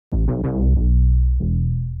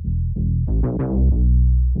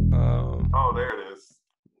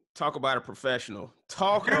Talk about a professional.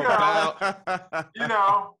 Talk You know. about. You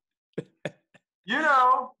know. You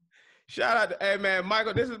know. Shout out to, hey man,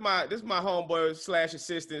 Michael. This is my homeboy /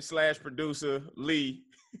 assistant / producer Lee.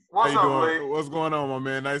 What's How you up, doing? Lee? What's going on, my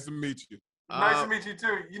man? Nice to meet you. Nice to meet you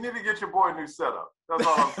too. You need to get your boy a new setup. That's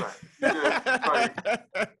all I'm saying.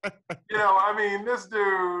 You know, I mean, this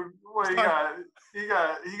dude, what he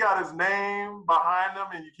got his name behind him,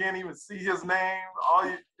 and you can't even see his name.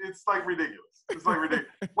 It's like ridiculous. It's like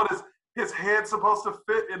ridiculous. What is his head supposed to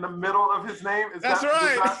fit in the middle of his name? That's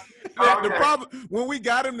right. Okay. The problem when we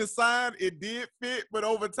got him to sign, it did fit, but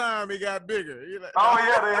over time it got bigger. You know? Oh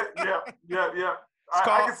yeah.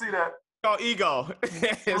 I can see that. It's called ego.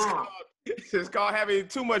 It's called having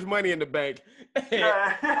too much money in the bank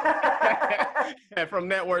from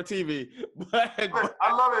network TV. But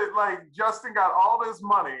I love it. Like, Justin got all this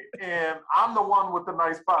money, and I'm the one with the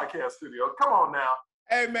nice podcast studio. Come on now.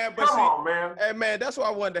 Hey, man. Come on, man. Hey, man, that's why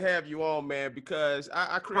I wanted to have you on, man, because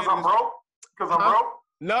I created Because I'm broke? Because I'm broke?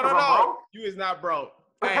 No. You is not broke.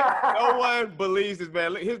 Hey, no one believes this,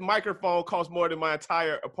 man. His microphone costs more than my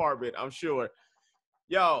entire apartment, I'm sure.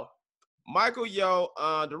 Yo, Michael,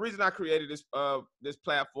 the reason I created this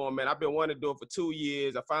platform, man, I've been wanting to do it for 2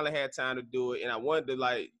 years. I finally had time to do it, and I wanted to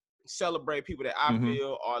like celebrate people that I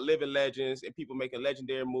feel are living legends and people making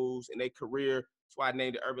legendary moves in their career. That's why I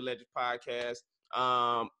named the Urban Legends Podcast.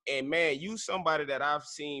 And man, you somebody that I've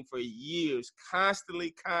seen for years,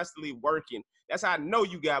 constantly working. That's how I know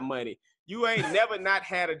you got money. You ain't never not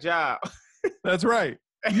had a job. That's right.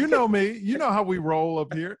 You know me. You know how we roll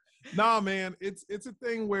up here. Nah, man, it's a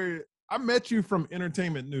thing where I met you from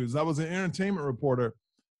entertainment news. I was an entertainment reporter,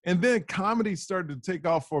 and then comedy started to take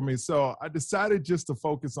off for me. So I decided just to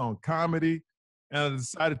focus on comedy, and I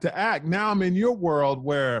decided to act. Now I'm in your world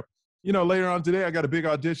where, you know, later on today I got a big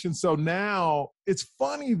audition. So now it's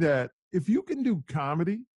funny that if you can do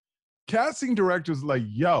comedy, casting directors are like,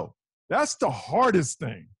 yo, that's the hardest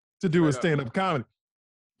thing to do with stand-up comedy.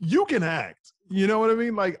 You can act. You know what I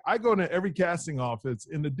mean? Like, I go into every casting office,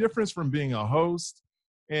 and the difference from being a host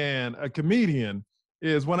and a comedian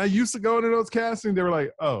is when I used to go into those castings, they were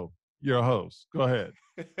like, oh, you're a host. Go ahead.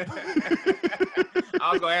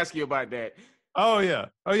 I was going to ask you about that. Oh, yeah.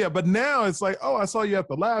 But now it's like, oh, I saw you at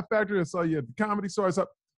the Laugh Factory. I saw you at the Comedy Store.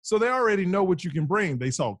 So they already know what you can bring.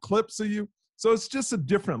 They saw clips of you. So it's just a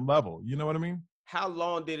different level. You know what I mean? How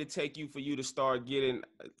long did it take you for you to start getting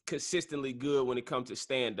consistently good when it comes to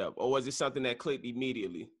stand-up? Or was it something that clicked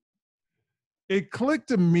immediately? It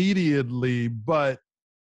clicked immediately, but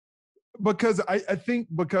because I think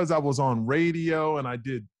because I was on radio and I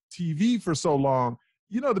did TV for so long,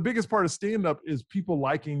 you know, the biggest part of stand-up is people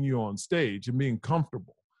liking you on stage and being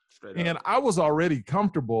comfortable. And I was already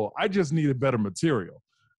comfortable. I just needed better material.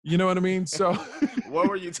 You know what I mean? So what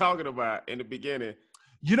were you talking about in the beginning?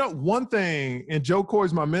 You know, one thing, and Joe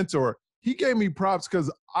Coy's my mentor, he gave me props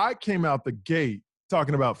because I came out the gate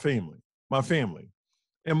talking about my family.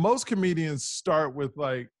 And most comedians start with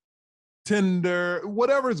like Tinder,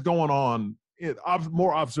 whatever's going on,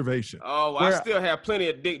 more observation. Oh, I still have plenty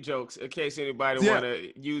of dick jokes in case anybody want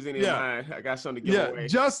to use any of mine. I got something to give away.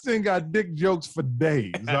 Justin got dick jokes for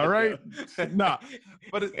days, all right? Nah,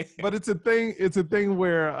 but it's a thing. It's a thing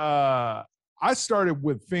where I started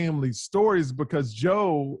with family stories because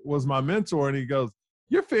Joe was my mentor, and he goes,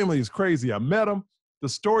 your family is crazy. I met them. The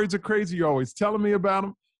stories are crazy. You're always telling me about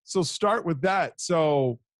them. So start with that.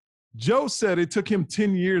 So Joe said it took him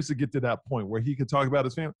 10 years to get to that point where he could talk about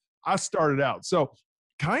his family. I started out. So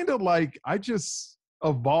kind of like I just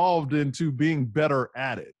evolved into being better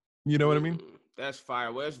at it. You know what I mean? That's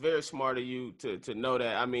fire. Well, it's very smart of you to know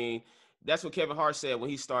that. I mean, that's what Kevin Hart said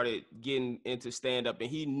when he started getting into stand-up, and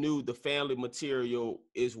he knew the family material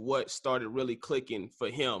is what started really clicking for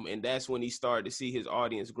him. And that's when he started to see his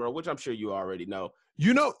audience grow, which I'm sure you already know.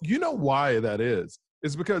 You know why that is?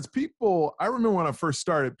 It's because people, I remember when I first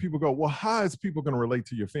started, people go, well, how is people going to relate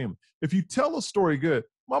to your family? If you tell a story good,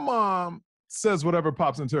 my mom says whatever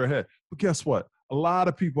pops into her head. But guess what? A lot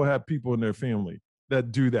of people have people in their family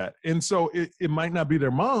that do that. And so it might not be their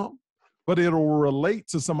mom, but it'll relate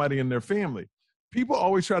to somebody in their family. People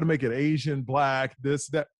always try to make it Asian, black, this,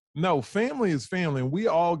 that. No, family is family, and we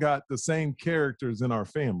all got the same characters in our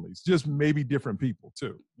families, just maybe different people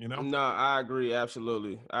too, you know? No, I agree,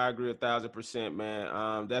 absolutely. I agree 1,000%,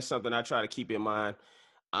 man. That's something I try to keep in mind.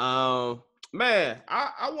 Man,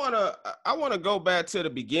 I wanna go back to the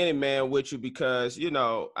beginning, man, with you because, you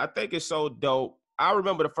know, I think it's so dope. I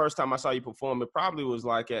remember the first time I saw you perform, it probably was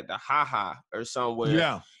like at the Ha or somewhere.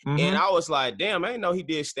 Yeah. Mm-hmm. And I was like, damn, I didn't know he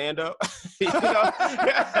did stand up. You know?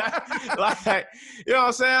 Like, you know what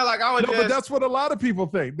I'm saying? Like I was but that's what a lot of people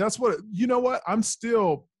think. That's what, you know what? I'm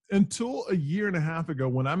still, until a year and a half ago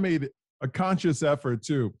when I made a conscious effort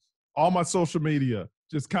to all my social media,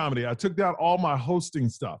 just comedy. I took down all my hosting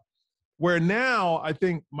stuff. Where now I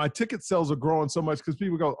think my ticket sales are growing so much because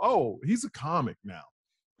people go, oh, he's a comic now.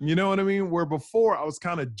 You know what I mean? Where before I was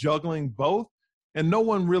kind of juggling both and no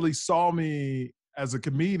one really saw me as a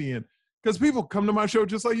comedian because people come to my show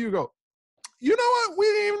just like you go, you know what? We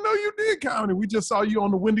didn't even know you did comedy. We just saw you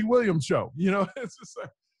on the Wendy Williams show. You know, it's just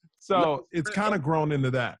like, so it's kind of grown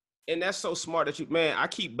into that. And that's so smart that you, man, I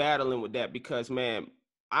keep battling with that because, man,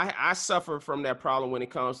 I suffer from that problem when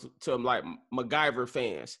it comes to like MacGyver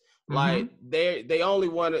fans. Like they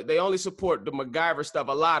only support the MacGyver stuff.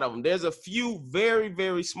 A lot of them. There's a few very,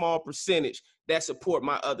 very small percentage that support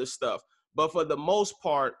my other stuff. But for the most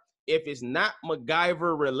part, if it's not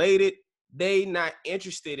MacGyver related, they not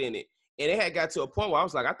interested in it. And it had got to a point where I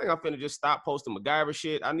was like, I think I'm finna just stop posting MacGyver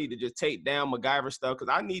shit. I need to just take down MacGyver stuff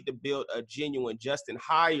because I need to build a genuine Justin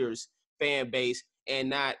Hires fan base and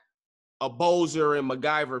not a Bozer and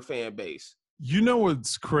MacGyver fan base. You know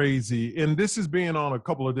what's crazy? And this is being on a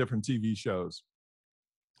couple of different TV shows.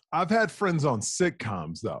 I've had friends on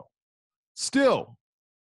sitcoms, though. Still,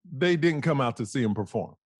 they didn't come out to see him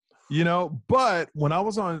perform. You know, but when I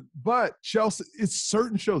was on, Chelsea, it's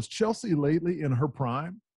certain shows. Chelsea lately in her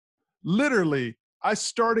prime, literally, I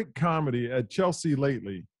started comedy at Chelsea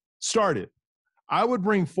lately. I would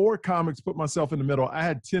bring 4 comics, put myself in the middle. I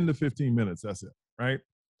had 10 to 15 minutes. That's it, right?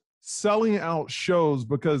 Selling out shows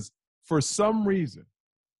because for some reason,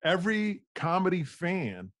 every comedy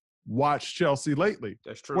fan watched Chelsea lately.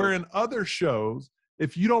 That's true. Where in other shows,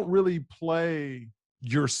 if you don't really play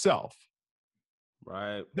yourself,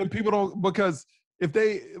 right, then people don't, because if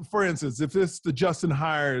they, for instance, if it's the Justin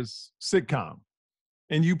Hires sitcom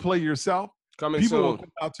and you play yourself, people will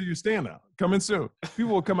come out to your stand-up. Coming soon.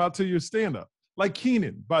 People will come out to your stand-up. Like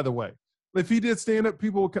Keenan, by the way. If he did stand-up,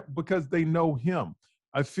 people will come because they know him.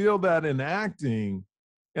 I feel that in acting,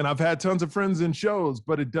 and I've had tons of friends in shows,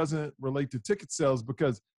 but it doesn't relate to ticket sales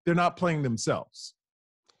because they're not playing themselves.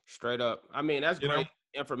 Straight up. I mean, that's great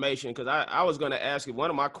information because I was going to ask you, one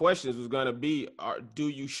of my questions was going to be, do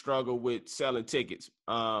you struggle with selling tickets?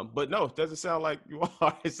 But no, it doesn't sound like you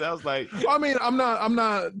are. It sounds like. I mean, I'm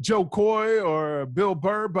not Joe Coy or Bill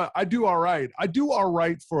Burr, but I do all right. I do all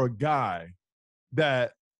right for a guy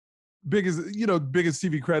that biggest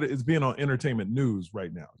TV credit is being on entertainment news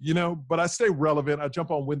right now, but I stay relevant. I jump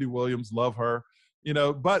on Wendy Williams, love her,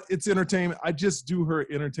 but it's entertainment. I just do her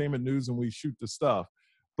entertainment news and we shoot the stuff,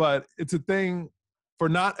 but it's a thing for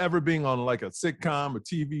not ever being on like a sitcom, a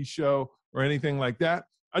TV show or anything like that.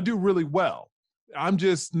 I do really well. I'm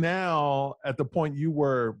just now at the point you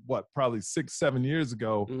were, probably 6-7 years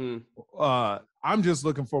ago. I'm just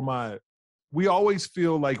looking for we always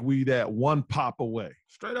feel like we that one pop away.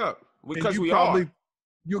 Straight up. Because we are.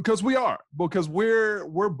 Because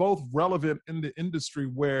we're both relevant in the industry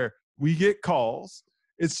where we get calls.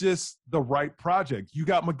 It's just the right project. You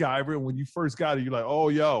got MacGyver, and when you first got it, you're like, oh,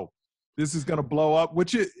 yo, this is gonna blow up.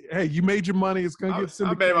 Hey, you made your money. It's gonna get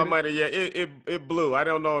syndicated. I made my money. Yeah, it blew. I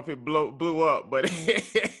don't know if it blew up, but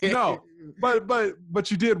no. But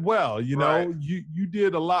you did well. Right. You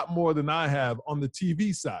did a lot more than I have on the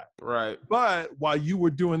TV side. Right. But while you were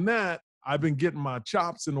doing that, I've been getting my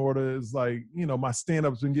chops in order. It's like, my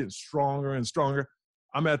stand-up's been getting stronger and stronger.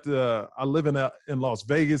 I live in Las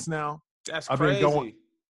Vegas now. That's crazy.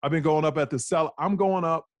 I've been going up at the cell. I'm going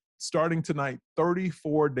up starting tonight,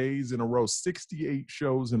 34 days in a row, 68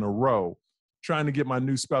 shows in a row, trying to get my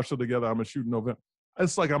new special together. I'm going to shoot in November.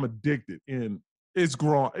 It's like I'm addicted and it's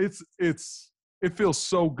growing. It feels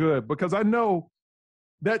so good because I know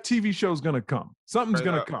that TV show is going to come. Something's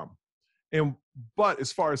going to come. But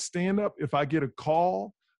as far as stand-up, if I get a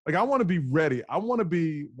call, like I want to be ready. I want to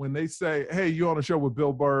be, when they say, hey, you on a show with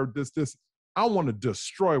Bill Burr, this, I want to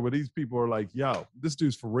destroy where these people are like, yo, this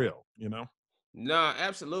dude's for real, Nah,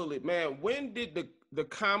 absolutely, man. When did the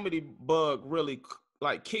comedy bug really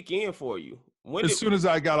like kick in for you? As soon as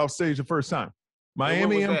I got off stage the first time.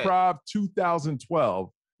 Miami Improv 2012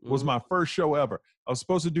 was my first show ever. I was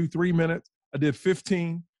supposed to do 3 minutes. I did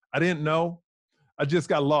 15. I didn't know. I just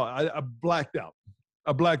got lost. I blacked out.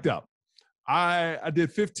 I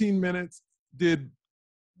did 15 minutes. Orlando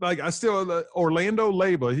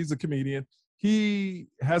Leyba, he's a comedian. He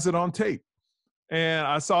has it on tape. And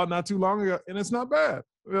I saw it not too long ago, and it's not bad.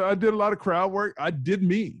 I did a lot of crowd work. I did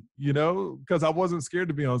me, because I wasn't scared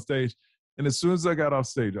to be on stage. And as soon as I got off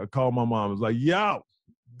stage, I called my mom. I was like, yo,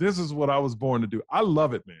 this is what I was born to do. I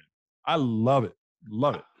love it, man. I love it.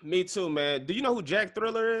 Love it. Me too, man. Do you know who Jack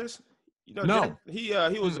Thriller is? No. Jack, he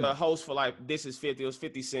was a host for like This Is 50. It was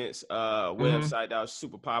 50 Cent's website that was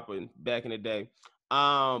super popular back in the day.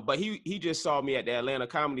 But he just saw me at the Atlanta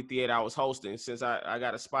Comedy Theater I was hosting, since I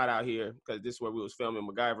got a spot out here because this is where we was filming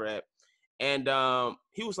MacGyver at. And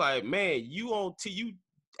he was like, man, you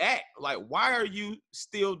act, like, why are you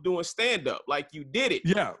still doing stand-up? Like, you did it.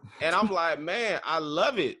 Yeah. And I'm like, man, I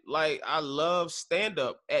love it. Like, I love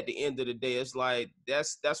stand-up at the end of the day. It's like,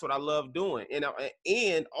 that's what I love doing.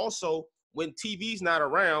 And also, when TV's not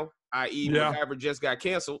around, i.e. MacGyver just got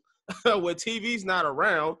canceled, when TV's not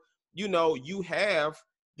around, you know, you have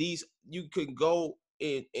these, you can go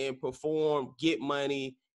and perform, get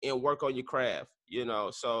money, and work on your craft, you know.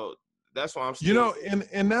 So that's why I'm still, you know,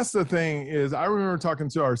 and that's the thing is, I remember talking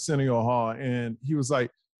to Arsenio Hall, and he was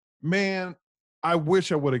like, man, I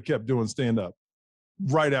wish I would have kept doing stand-up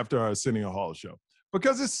right after our Arsenio Hall show.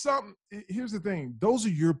 Because it's something, here's the thing, those are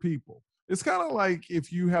your people. It's kind of like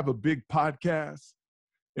if you have a big podcast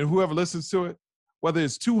and whoever listens to it, whether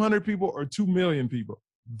it's 200 people or 2 million people,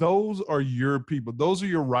 those are your people. Those are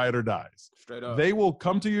your ride or dies. straight up. They will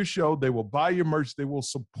come to your show. They will buy your merch. They will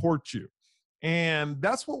support you. And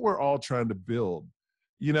that's what we're all trying to build.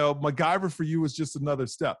 You know, MacGyver for you is just another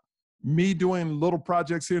step. Me doing little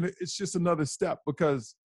projects here, it's just another step,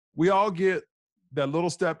 because we all get that little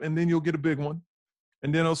step, and then you'll get a big one,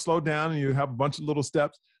 and then it'll slow down and you have a bunch of little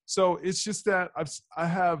steps. So it's just that I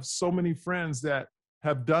have so many friends that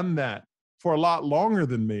have done that for a lot longer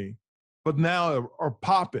than me, but now are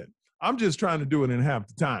popping. I'm just trying to do it in half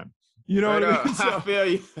the time. You know what I mean? So, I feel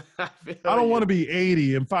you. I don't want to be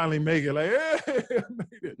 80 and finally make it like, hey, I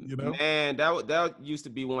made it, you know? Man, that used to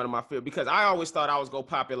be one of my fears, because I always thought I was going to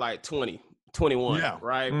pop at like 20, 21, Yeah.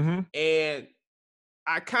 right? Mm-hmm. And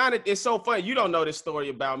I kind of, it's so funny. You don't know this story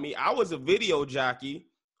about me. I was a video jockey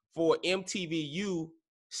for MTVU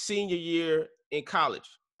senior year in college.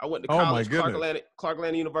 I went to college, Clark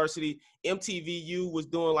Atlanta University. MTVU was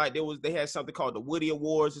doing like, they had something called the Woody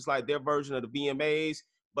Awards. It's like their version of the VMAs,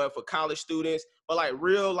 but for college students. But like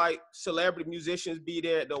real like celebrity musicians be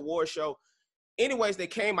there at the award show. Anyways, they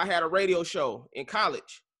came. I had a radio show in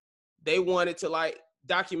college. They wanted to like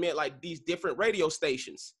document like these different radio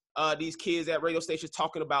stations. These kids at radio stations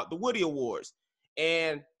talking about the Woody Awards.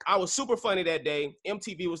 And I was super funny that day.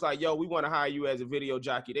 MTV was like, yo, we want to hire you as a video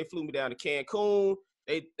jockey. They flew me down to Cancun.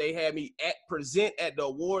 They had me present at the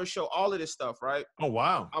award show, all of this stuff, right? Oh,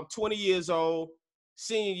 wow. I'm 20 years old,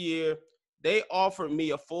 senior year. They offered me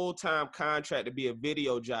a full-time contract to be a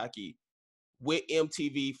video jockey with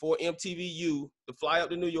MTV, for MTVU, to fly up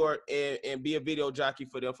to New York and be a video jockey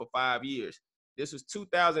for them for 5 years. This was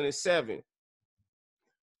 2007.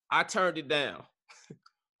 I turned it down.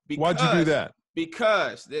 Why'd you do that?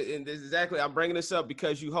 Because, and this is exactly, I'm bringing this up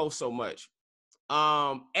because you host so much.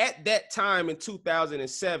 At that time in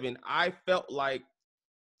 2007, I felt like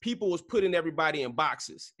people was putting everybody in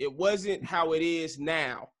boxes. It wasn't how it is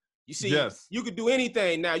now. You see, You could do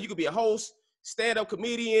anything now. You could be a host, stand-up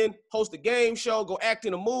comedian, host a game show, go act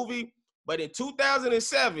in a movie. But in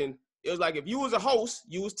 2007, it was like if you was a host,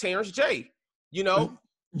 you was Terrence J. You know?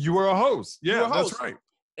 You were a host. Yeah, host. That's right.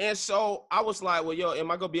 And so I was like, well, yo, am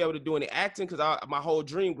I going to be able to do any acting? Because my whole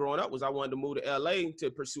dream growing up was I wanted to move to LA to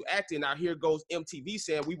pursue acting. Now here goes MTV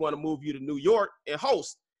saying, we want to move you to New York and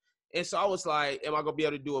host. And so I was like, am I going to be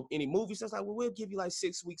able to do any movies? So I was like, well, we'll give you like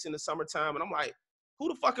 6 weeks in the summertime. And I'm like, who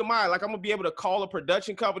the fuck am I? Like, I'm going to be able to call a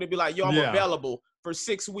production company and be like, yo, I'm available for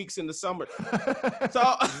 6 weeks in the summer. So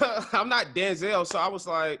I'm not Denzel. So I was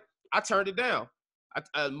like, I turned it down.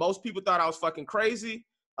 Most people thought I was fucking crazy.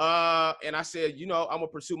 And I said, you know, I'm going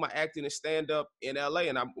to pursue my acting and stand up in LA.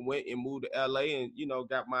 And I went and moved to LA and, you know,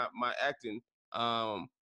 got my acting.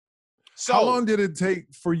 So how long did it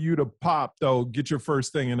take for you to pop, though, get your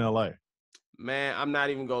first thing in LA? Man, I'm not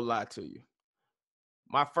even going to lie to you.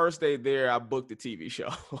 My first day there, I booked a TV show.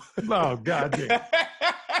 Oh, goddamn.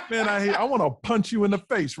 Man, I want to punch you in the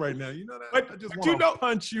face right now. You know that? I just want to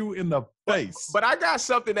punch you in the face. But I got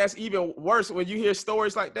something that's even worse when you hear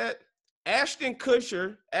stories like that. Ashton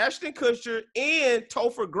Kutcher, and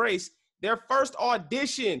Topher Grace, their first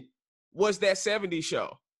audition was that 70s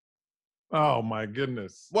show. Oh, my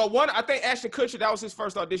goodness. Well, I think Ashton Kutcher, that was his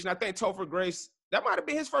first audition. I think Topher Grace, that might have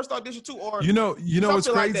been his first audition too. Or you know what's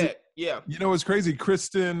crazy? Like that. Yeah. You know what's crazy?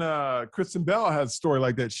 Kristen Bell has a story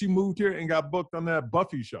like that. She moved here and got booked on that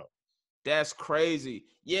Buffy show. That's crazy.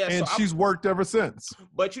 Yeah. And so she's worked ever since.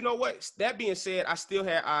 But you know what? That being said, I still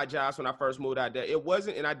had odd jobs when I first moved out there. It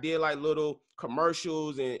wasn't, and I did like little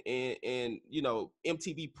commercials and you know,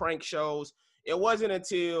 MTV prank shows. It wasn't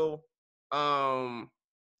until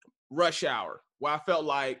Rush Hour where I felt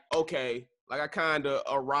like, okay, like I kind of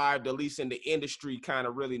arrived, at least in the industry, kind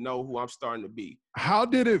of really know who I'm starting to be. How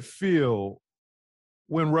did it feel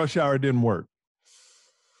when Rush Hour didn't work?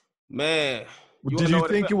 Man, Did you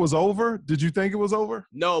think it was over? Did you think it was over?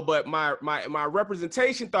 No, but my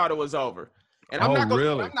representation thought it was over. And I'm not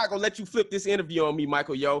gonna let you flip this interview on me,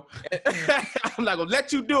 Michael Yo. I'm not gonna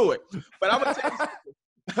let you do it. But I'm gonna tell you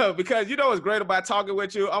something. Because you know what's great about talking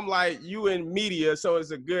with you? I'm like you in media, so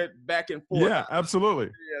it's a good back and forth. Yeah, absolutely.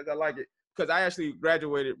 Yes, I like it. Because I actually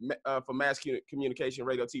graduated from mass communication,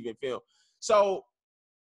 radio, TV, and film. So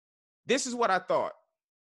this is what I thought.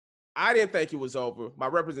 I didn't think it was over. My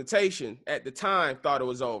representation at the time thought it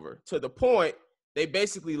was over. To the point, they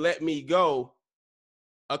basically let me go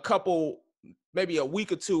maybe a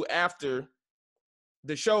week or two after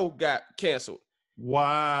the show got canceled.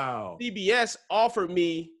 Wow. CBS offered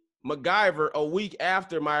me MacGyver a week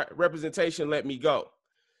after my representation let me go.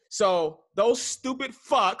 So those stupid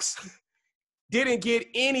fucks didn't get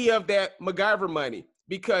any of that MacGyver money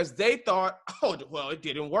because they thought, oh, well, it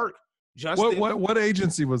didn't work. Justin, what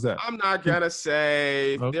agency was that? I'm not gonna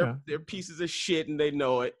say. Okay. They're pieces of shit and they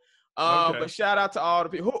know it. But shout out to all the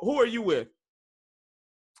people. Who are you with?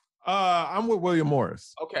 I'm with William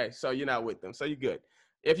Morris. Okay, so you're not with them, so you're good.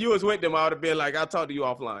 If you was with them, I would have been like, I'll talk to you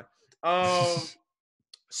offline.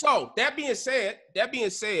 So that being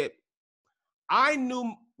said, I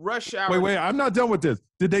knew Rush Hour. Wait, I'm not done with this.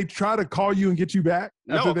 Did they try to call you and get you back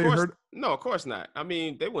after they heard? No, of course not. I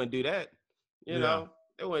mean, they wouldn't do that. You know,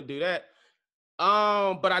 they wouldn't do that.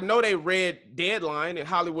 But I know they read Deadline and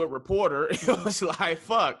Hollywood Reporter. It was like,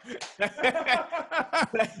 fuck.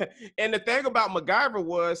 And the thing about MacGyver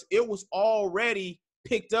was it was already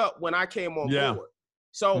picked up when I came on board.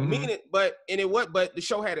 So but the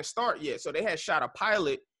show hadn't started yet. So they had shot a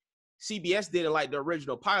pilot. CBS didn't like the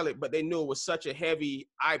original pilot, but they knew it was such a heavy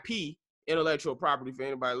IP, intellectual property, for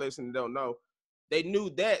anybody listening don't know. They knew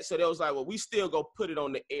that, so they was like, well, we still go put it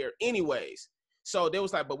on the air anyways. So they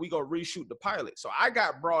was like, but we gonna reshoot the pilot. So I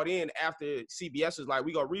got brought in after CBS was like,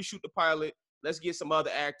 we gonna reshoot the pilot. Let's get some other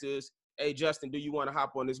actors. Hey, Justin, do you want to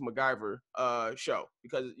hop on this MacGyver show?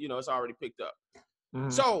 Because, you know, it's already picked up.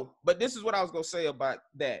 So, but this is what I was gonna say about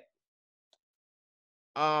that.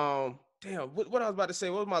 Damn, what I was about to say.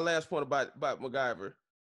 What was my last point about MacGyver?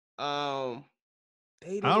 I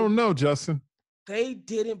don't know, Justin. They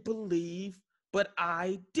didn't believe, but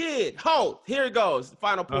I did. Here it goes.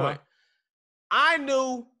 Final point. I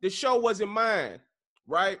knew the show wasn't mine,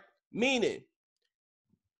 right? Meaning,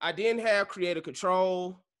 I didn't have creative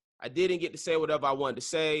control. I didn't get to say whatever I wanted to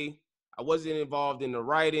say. I wasn't involved in the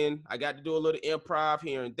writing. I got to do a little improv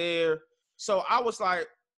here and there. So I was like,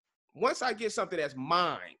 once I get something that's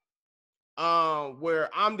mine, where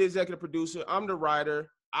I'm the executive producer, I'm the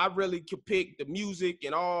writer, I really could pick the music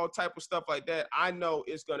and all type of stuff like that, I know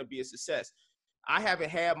it's going to be a success. I haven't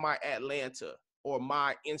had my Atlanta or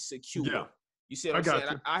my Insecure. Yeah. You see what I'm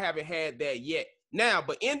saying? I haven't had that yet. Now,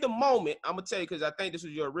 but in the moment, I'm going to tell you, because I think this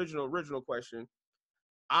was your original question,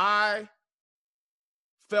 I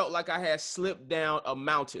felt like I had slipped down a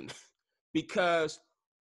mountain because,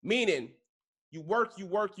 meaning, you work to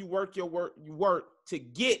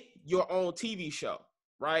get your own TV show,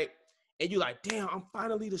 right? And you're like, damn, I'm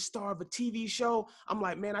finally the star of a TV show. I'm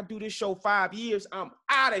like, man, I do this show 5 years. I'm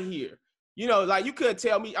out of here. You know, like you couldn't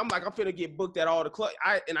tell me. I'm like, I'm finna get booked at all the clubs.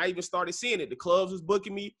 I even started seeing it. The clubs was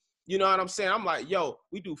booking me. You know what I'm saying? I'm like, yo,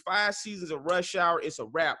 we do 5 seasons of Rush Hour. It's a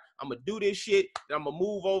wrap. I'm gonna do this shit. And I'm gonna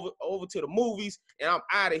move over to the movies, and I'm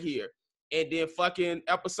out of here. And then fucking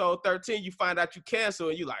episode 13, you find out you cancel,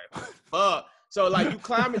 and you like, fuck. So like you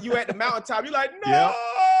climbing, you at the mountaintop. You like, no,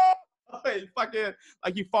 fucking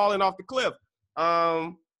like you falling off the cliff.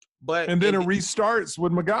 And then it restarts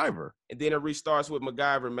with MacGyver. And then it restarts with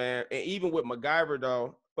MacGyver, man. And even with MacGyver,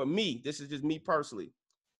 though, for me, this is just me personally.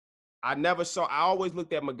 I always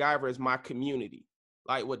looked at MacGyver as my community.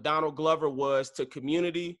 Like what Donald Glover was to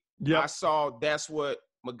Community, I saw that's what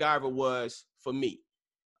MacGyver was for me.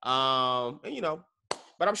 And you know,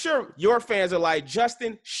 but I'm sure your fans are like,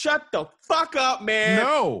 Justin, shut the fuck up, man.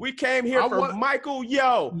 No. We came here for Michael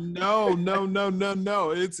Yo. No.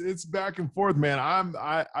 It's back and forth, man.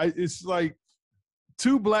 It's like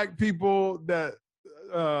 2 black people that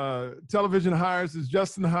television hires is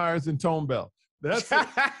Justin hires and Tone Bell. That's it.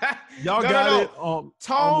 Y'all got it on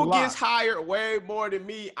Tone gets hired way more than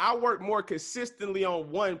me. I work more consistently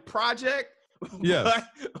on one project. Yes.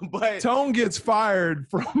 but Tone gets fired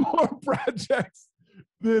from more projects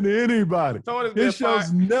than anybody. His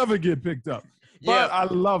shows never get picked up. But I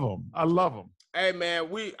love him. Hey man,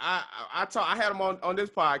 I had him on this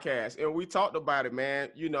podcast and we talked about it, man.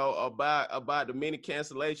 You know, about the many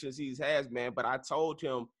cancellations he has, man. But I told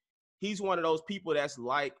him he's one of those people that's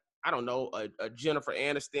like I don't know, a Jennifer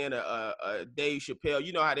Aniston, a Dave Chappelle.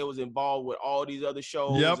 You know how they was involved with all these other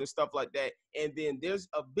shows and stuff like that. And then there's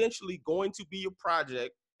eventually going to be a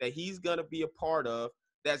project that he's gonna be a part of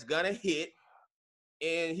that's gonna hit,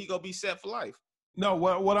 and he gonna be set for life. No,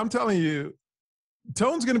 what I'm telling you,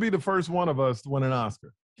 Tone's gonna be the first one of us to win an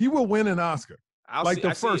Oscar. He will win an Oscar.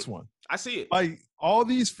 The first one. I see it. Like all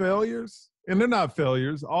these failures, and they're not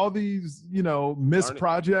failures, all these, missed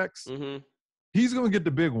projects, he's going to get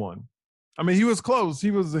the big one. I mean, he was close.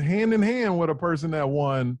 He was hand in hand with a person that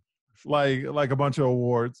won like a bunch of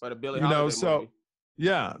awards. But a Billie Holiday movie.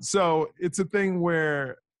 Yeah. So it's a thing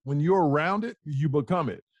where when you're around it, you become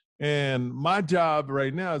it. And my job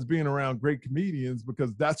right now is being around great comedians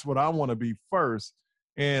because that's what I want to be first.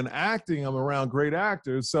 And acting, I'm around great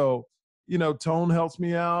actors. So, Tone helps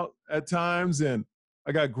me out at times, and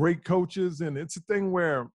I got great coaches. And it's a thing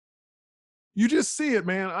where you just see it,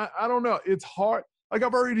 man. I don't know. It's hard. Like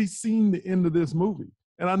I've already seen the end of this movie.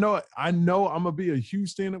 And I know I'm going to be a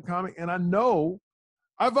huge stand-up comic. And I know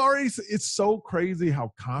it's so crazy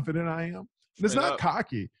how confident I am. And it's not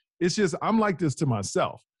cocky. It's just, I'm like this to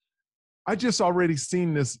myself. I just already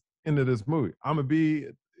seen this end of this movie. I'm going to be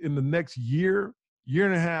in the next year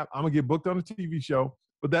and a half, I'm going to get booked on a TV show,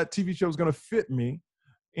 but that TV show is going to fit me.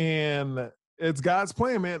 And it's God's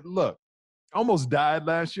plan, man. Look, I almost died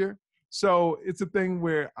last year. So it's a thing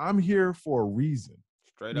where I'm here for a reason.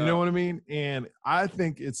 Straight up. You know what I mean? And I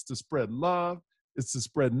think it's to spread love, it's to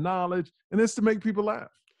spread knowledge, and it's to make people laugh.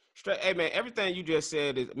 Hey, man, everything you just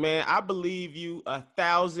said is, man, I believe you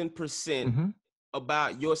 1,000%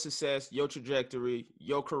 about your success, your trajectory,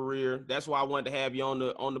 your career. That's why I wanted to have you on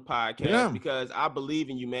the podcast because I believe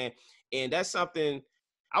in you, man. And that's something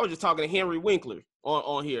I was just talking to Henry Winkler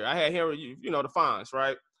on here. I had Henry, the Fonz,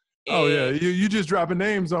 right? And, you just dropping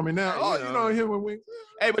names on me now. Henry Winkler.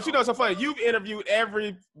 Hey, but it's so funny. You've interviewed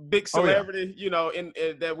every big celebrity, in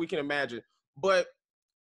that we can imagine. But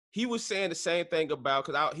he was saying the same thing about,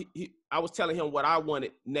 because I was telling him what I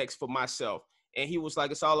wanted next for myself. And he was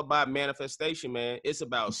like, it's all about manifestation, man. It's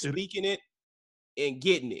about speaking it and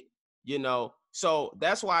getting it, So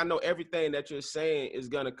that's why I know everything that you're saying is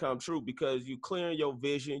going to come true, because you clearing your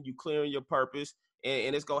vision, you clearing your purpose,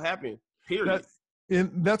 and it's going to happen, period.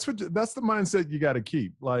 That's the mindset you got to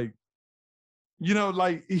keep. Like,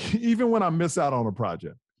 even when I miss out on a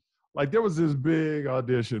project, like there was this big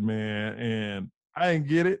audition, man, and I didn't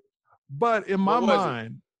get it. But in my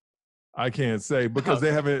mind, I can't say because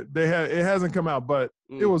it hasn't come out, but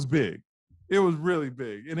it was big. It was really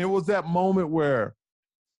big. And it was that moment where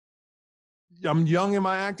I'm young in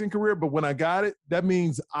my acting career, but when I got it, that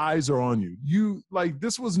means eyes are on you.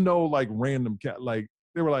 This was no random cat.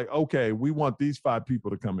 They were like, okay, we want these 5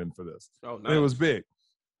 people to come in for this. Oh, nice. And it was big.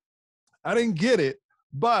 I didn't get it,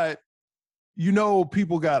 but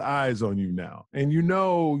people got eyes on you now. And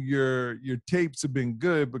your tapes have been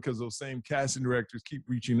good because those same casting directors keep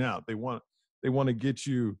reaching out. They want to get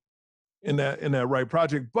you in that right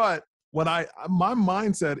project. But my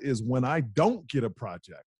mindset is when I don't get a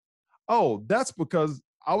project, that's because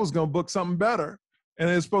I was going to book something better and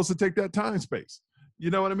it's supposed to take that time space.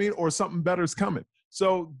 You know what I mean? Or something better is coming.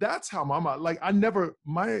 So that's how my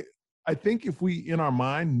mind, I think if we in our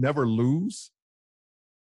mind never lose,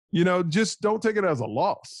 just don't take it as a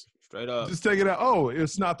loss. Straight up. Just take it as,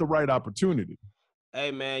 it's not the right opportunity.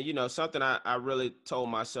 Hey, man, something I really told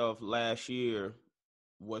myself last year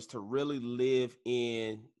was to really live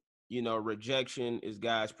in, rejection is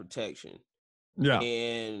God's protection. Yeah.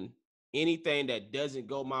 And anything that doesn't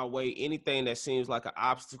go my way, anything that seems like an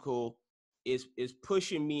obstacle is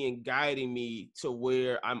pushing me and guiding me to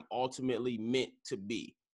where I'm ultimately meant to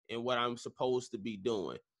be and what I'm supposed to be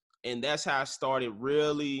doing. And that's how I started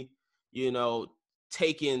really,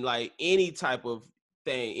 taking any type of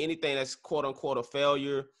thing, anything that's quote unquote a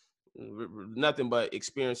failure, nothing but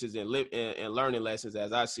experiences and learning lessons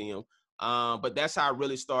as I see them. But that's how I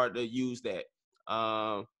really started to use that.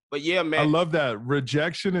 But yeah, man. I love that.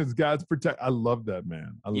 Rejection is God's protection. I love that,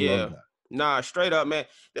 man. I love that. Nah, straight up, man.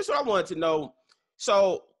 This is what I wanted to know.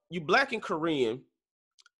 So you Black and Korean.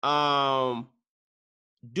 Do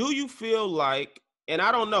you feel like, and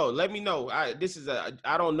I don't know, let me know. I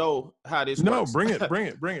don't know how this works. No, bring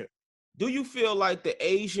it. Do you feel like the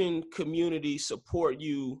Asian community support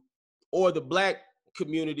you or the Black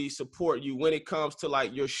community support you when it comes to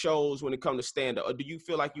your shows, when it comes to stand-up? Or do you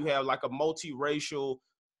feel like you have a multiracial,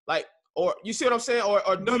 or you see what I'm saying?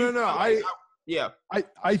 Or no.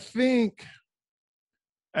 I think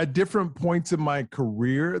at different points in my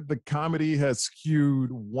career, the comedy has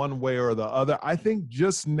skewed one way or the other. I think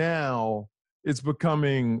just now it's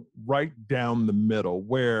becoming right down the middle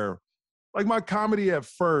where like my comedy at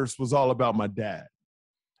first was all about my dad.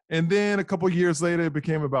 And then a couple of years later, it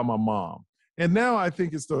became about my mom. And now I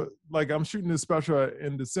think it's I'm shooting this special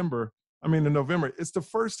in November. It's the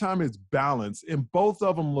first time it's balanced, and both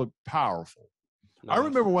of them look powerful. Nice. I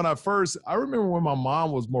remember when my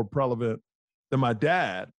mom was more prevalent than my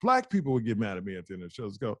dad. Black people would get mad at me at the end of the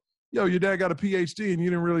shows, go, yo, your dad got a PhD and you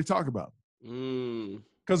didn't really talk about it.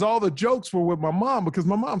 Because all the jokes were with my mom, because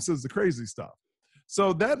my mom says the crazy stuff.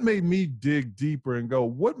 So that made me dig deeper and go,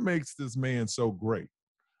 what makes this man so great?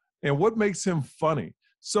 And what makes him funny?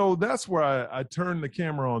 So that's where I turned the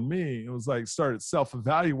camera on me. It was like, started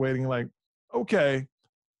self-evaluating, like, okay,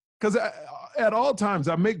 because at all times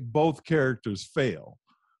I make both characters fail,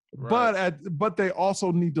 right. but they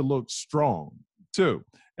also need to look strong too.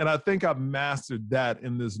 And I think I've mastered that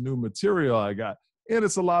in this new material I got. And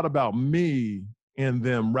it's a lot about me and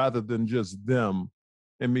them rather than just them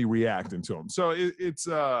and me reacting to them. So it's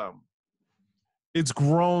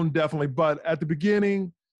grown definitely. But at the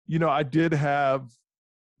beginning, I did have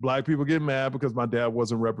Black people get mad because my dad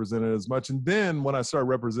wasn't represented as much. And then when I started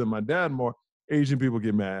representing my dad more, Asian people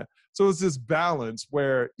get mad. So it's this balance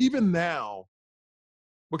where even now,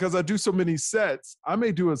 because I do so many sets, I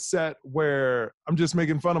may do a set where I'm just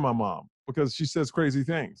making fun of my mom because she says crazy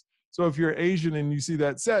things. So if you're Asian and you see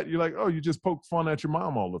that set, you're like, oh, you just poke fun at your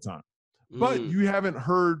mom all the time. But you haven't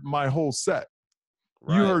heard my whole set.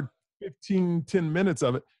 Right. You heard 10 minutes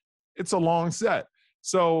of it. It's a long set.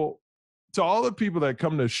 So to all the people that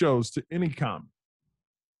come to shows, to any comic,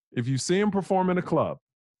 if you see them perform in a club,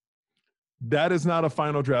 that is not a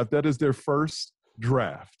final draft. That is their first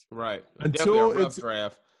draft. Right. Until it's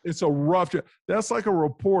a rough draft. That's like a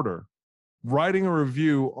reporter writing a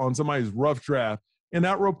review on somebody's rough draft, and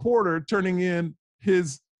that reporter turning in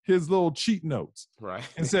his little cheat notes. Right.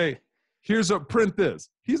 And say, print this.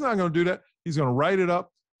 He's not going to do that. He's going to write it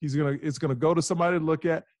up. It's going to go to somebody to look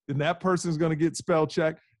at. Then that person's going to get spell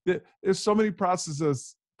checked. There's so many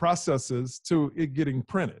processes to it getting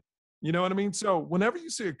printed. You know what I mean? So whenever you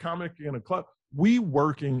see a comic in a club, we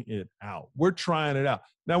working it out. We're trying it out.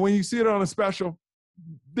 Now, when you see it on a special,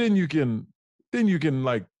 then you can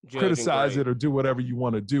like criticize it or do whatever you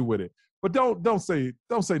want to do with it. But don't say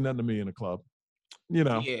nothing to me in a club.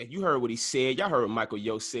 Yeah, you heard what he said. Y'all heard what Michael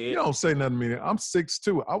Yo said. You don't say nothing to me. I'm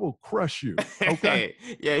 6'2". I will crush you. Okay.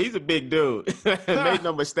 Yeah, he's a big dude. Make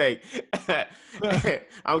no mistake.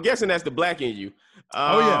 I'm guessing that's the Black in you.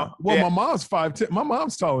 Oh yeah. Well, my mom's 5'10". My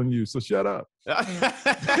mom's taller than you, so shut up.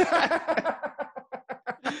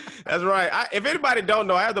 That's right. If anybody don't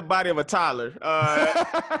know, I have the body of a toddler.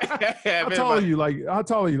 How tall are you? Like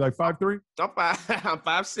 5'3"? I'm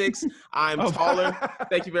 5'6". I'm taller.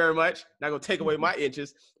 Thank you very much. Not gonna take away my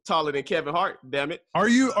inches. Taller than Kevin Hart. Damn it. Are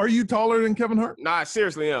you taller than Kevin Hart? Nah, I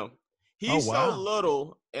seriously am. He's so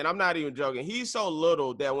little, and I'm not even joking. He's so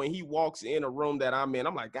little that when he walks in a room that I'm in,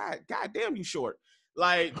 I'm like, God damn, you short.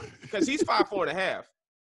 Like, because he's 5'4.5".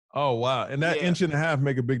 Oh wow, and that inch and a half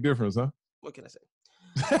make a big difference, huh? What can I say?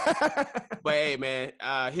 But hey, man,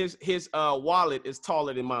 his wallet is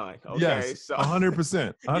taller than mine. Okay, yes, so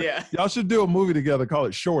 100%. Yeah, y'all should do a movie together. Call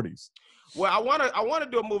it Shorties. Well, I want to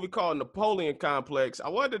do a movie called Napoleon Complex.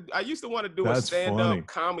 I used to want to do a stand-up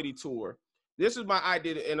comedy tour. This is my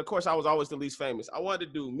idea, and of course, I was always the least famous. I wanted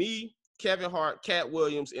to do me, Kevin Hart, Cat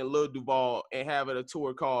Williams, and Lil Duval, and have it a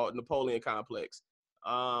tour called Napoleon Complex.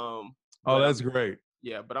 That's great.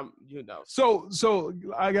 Yeah, but So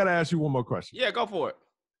I got to ask you one more question. Yeah, go for it.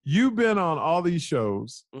 You've been on all these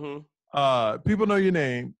shows. Mm-hmm. People know your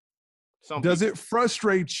name. Does it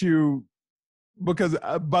frustrate you because,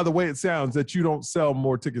 by the way it sounds, that you don't sell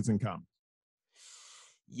more tickets in comedy?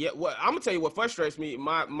 Yeah, well, I'm gonna tell you what frustrates me.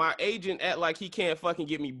 My agent act like he can't fucking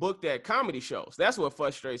get me booked at comedy shows. That's what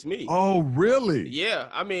frustrates me. Oh, really? Yeah,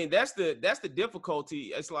 I mean that's the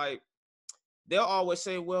difficulty. It's like they'll always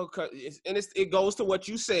say, well, it goes to what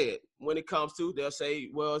you said. When it comes to, they'll say,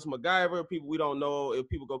 well, it's MacGyver. People, we don't know if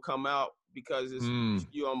people gonna come out because it's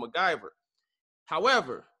you on MacGyver.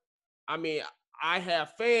 However, I mean, I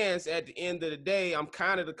have fans. At the end of the day, I'm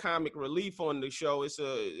kind of the comic relief on the show. It's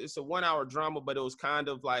a 1 hour drama, but it was kind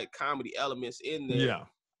of like comedy elements in there. Yeah.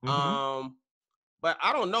 Mm-hmm. But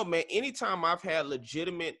I don't know, man. Anytime I've had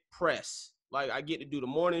legitimate press, like I get to do the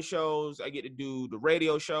morning shows, I get to do the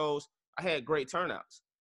radio shows, I had great turnouts,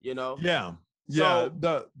 Yeah. Yeah.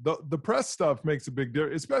 So, the press stuff makes a big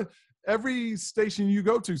difference. Especially every station you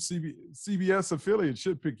go to, CBS affiliate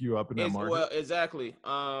should pick you up in that market. Well, exactly.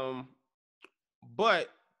 But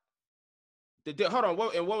hold on.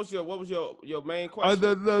 What was your main question?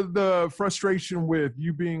 The frustration with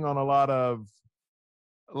you being on a lot of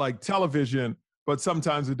like television but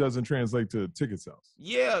sometimes it doesn't translate to ticket sales.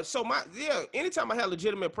 Yeah. So anytime I had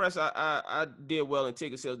legitimate press, I did well in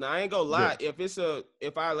ticket sales. Now I ain't gonna lie.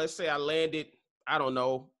 Let's say I landed, I don't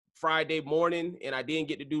know, Friday morning and I didn't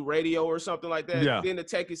get to do radio or something like that, Yeah. then the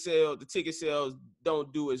ticket sales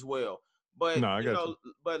don't do as well. But No, I got you.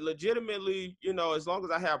 But legitimately, as long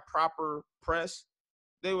as I have proper press,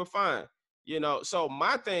 they were fine. So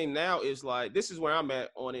my thing now is like, this is where I'm at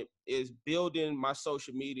on it, is building my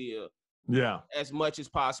social media as much as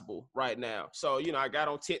possible right now. So, I got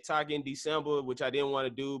on TikTok in December, which I didn't want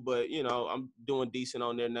to do, but I'm doing decent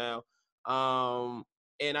on there now.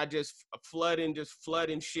 And I just flooding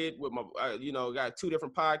shit with my, got 2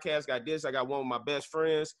 different podcasts, got this, I got one with my best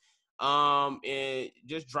friends, and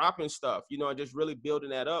just dropping stuff, and just really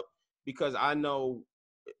building that up, because I know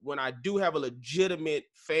when I do have a legitimate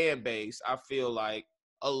fan base, I feel like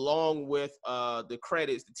along with the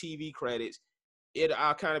credits, the TV credits,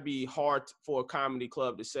 I'll kind of be hard for a comedy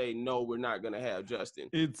club to say, no, we're not going to have Justin.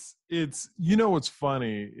 It's what's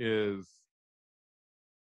funny is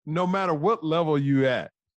no matter what level you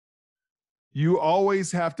at, you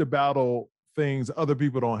always have to battle things other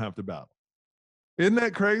people don't have to battle. Isn't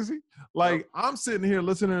that crazy? Like, I'm sitting here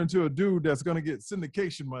listening to a dude that's going to get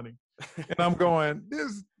syndication money, and I'm going,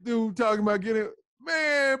 this dude talking about getting,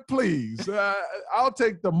 man, please. I'll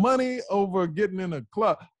take the money over getting in a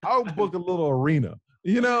club. I'll book a little arena,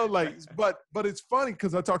 but it's funny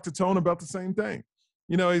because I talked to Tone about the same thing.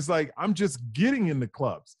 He's like, I'm just getting into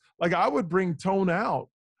clubs. Like, I would bring Tone out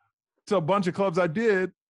to a bunch of clubs I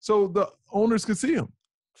did so the owners could see him.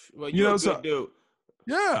 Well, you're a good dude.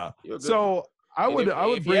 Yeah. So I would bring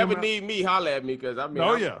him. If you ever need me, holler at me, because I'm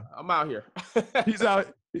out here. He's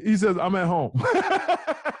out. He says, I'm at home.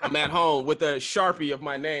 I'm at home with a Sharpie of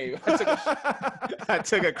my name. I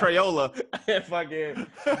took a Crayola and fucking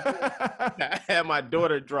I had my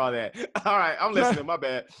daughter draw that. All right, I'm listening. My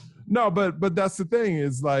bad. No, but that's the thing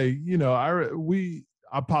is, like,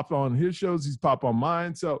 I popped on his shows. He's popped on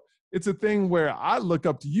mine. So it's a thing where I look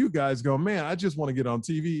up to you guys going, man, I just want to get on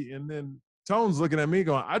TV. And then Tone's looking at me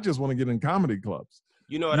going, I just want to get in comedy clubs.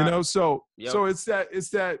 So it's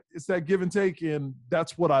that give and take. And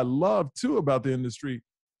that's what I love too about the industry.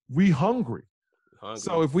 We hungry.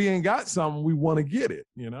 So if we ain't got something, we want to get it,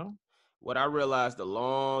 What I realized a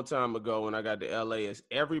long time ago when I got to LA is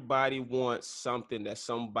everybody wants something that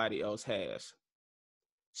somebody else has.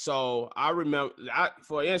 So I remember,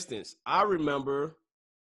 for instance,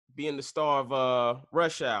 being the star of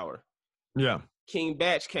Rush Hour. Yeah. King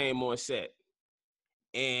Batch came on set.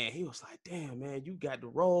 And he was like, damn, man, you got the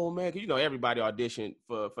role, man. Because, everybody auditioned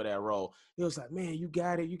for that role. He was like, man, you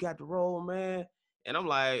got it. You got the role, man. And I'm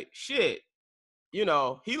like, shit. He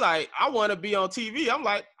like, I want to be on TV. I'm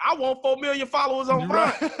like, I want 4 million followers on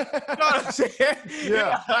Vine. You know what I'm saying?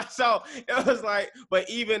 Yeah. So it was like, but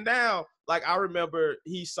even now, like, I remember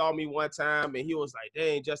he saw me one time and he was like,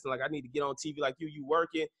 dang, Justin, like, I need to get on TV like you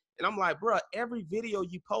working. And I'm like, bro, every video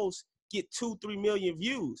you post get 2-3 million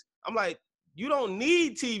views. I'm like, you don't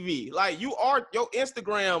need TV. Like, your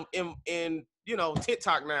Instagram and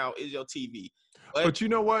TikTok now is your TV. But you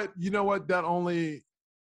know what? That only,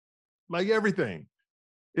 like everything,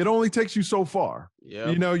 it only takes you so far.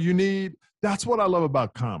 Yeah. That's what I love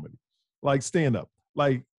about comedy, like stand up.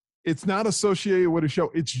 Like, it's not associated with a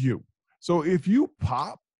show. It's you. So if you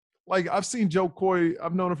pop, like I've seen Joe Coy,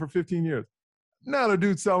 I've known him for 15 years. Not a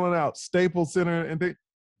dude selling out Staples Center and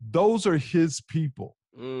those are his people.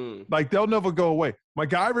 Like, they'll never go away.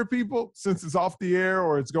 MacGyver people, since it's off the air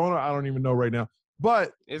or it's going on, I don't even know right now.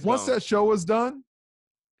 But once that show is done,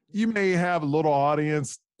 you may have a little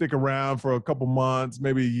audience stick around for a couple months,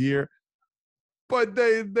 maybe a year, but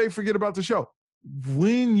they forget about the show.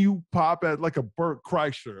 When you pop at like a Burt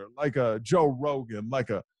Kreischer, like a Joe Rogan, like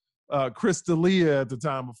a Chris D'Elia at the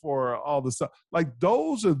time before all the stuff, like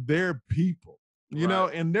those are their people.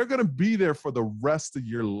 And they're going to be there for the rest of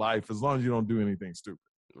your life as long as you don't do anything stupid.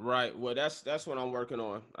 Right. Well, that's what I'm working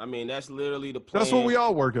on. I mean, that's literally the plan. That's what we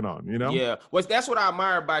all working on, Yeah. Well, that's what I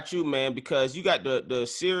admire about you, man, because you got the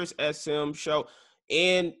Sirius SM show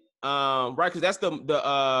and right, because that's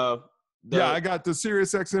I got the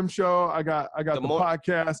Sirius XM show. I got the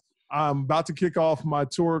podcast. I'm about to kick off my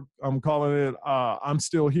tour. I'm calling it I'm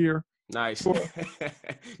Still Here. Nice.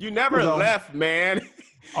 You never left, man.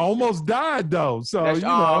 I almost died though. So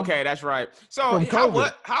okay, that's right. So how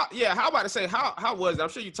about to say how was it? I'm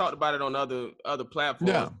sure you talked about it on other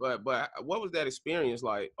platforms. Yeah. But what was that experience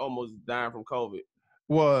like? Almost dying from COVID.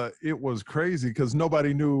 Well, it was crazy because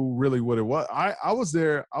nobody knew really what it was. I was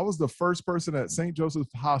there. I was the first person at St.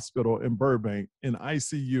 Joseph's Hospital in Burbank in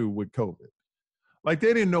ICU with COVID. Like,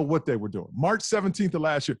 they didn't know what they were doing. March 17th of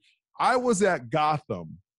last year. I was at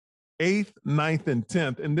Gotham 8th, 9th, and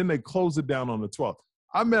 10th, and then they closed it down on the 12th.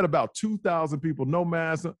 I met about 2,000 people, no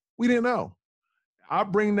mask. We didn't know. I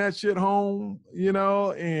bring that shit home,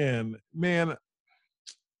 and man,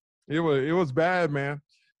 it was bad, man,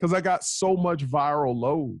 because I got so much viral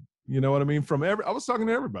load. You know what I mean? I was talking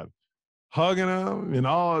to everybody, hugging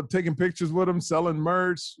them, taking pictures with them, selling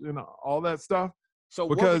merch, all that stuff. So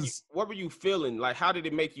because what were you feeling? Like, how did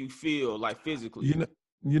it make you feel, like, physically?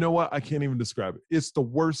 You know what? I can't even describe it. It's the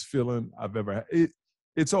worst feeling I've ever had.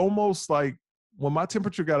 It's almost like when my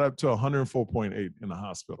temperature got up to 104.8 in the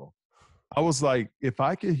hospital, I was like, if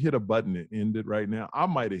I could hit a button and end it right now, I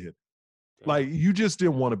might have hit it. Like, you just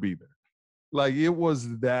didn't want to be there. Like, it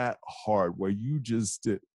was that hard where you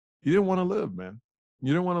didn't want to live, man.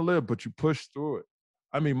 You didn't want to live, but you pushed through it.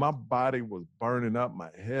 I mean, my body was burning up. My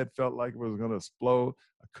head felt like it was going to explode.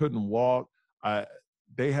 I couldn't walk.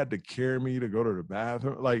 They had to carry me to go to the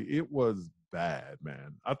bathroom. Like, it was bad,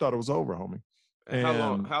 man. I thought it was over, homie. And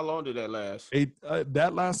how long did that last?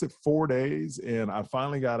 That lasted 4 days, and I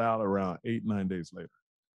finally got out around 8-9 days later.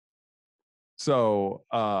 So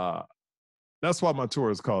that's why my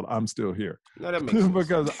tour is called "I'm Still Here." No, that makes sense.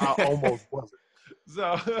 Because I almost wasn't.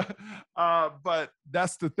 So, but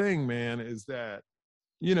that's the thing, man, is that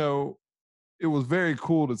it was very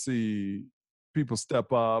cool to see people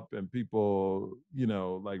step up and people,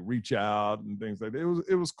 like reach out and things like that.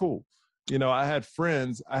 It was cool. I had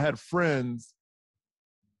friends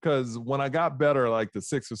because when I got better, like the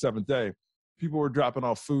 6th or 7th day, people were dropping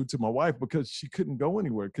off food to my wife because she couldn't go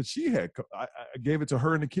anywhere because I gave it to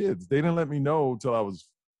her and the kids. They didn't let me know till I was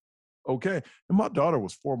okay. And my daughter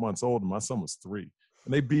was 4 months old and my son was 3,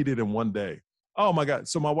 and they beat it in one day. Oh my God.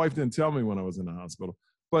 So my wife didn't tell me when I was in the hospital,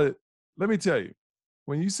 but let me tell you,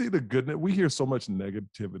 when you see the goodness, we hear so much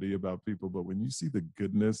negativity about people, but when you see the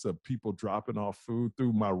goodness of people dropping off food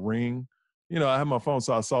through my Ring, I had my phone,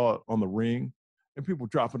 so I saw it on the Ring, and people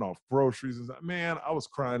dropping off groceries. And man, I was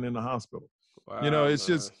crying in the hospital. Wow, it's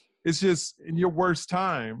just in your worst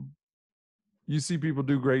time, you see people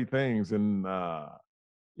do great things, and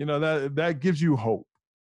that gives you hope.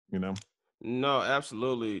 No,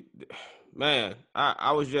 absolutely. Man,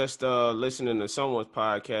 I was just listening to someone's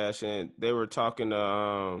podcast, and they were talking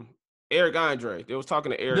to Eric Andre. They was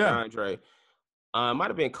talking to Eric Andre. It might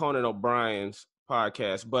have been Conan O'Brien's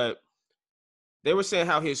podcast, but they were saying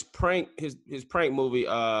how his prank movie,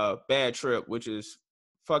 Bad Trip, which is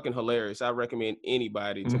fucking hilarious. I recommend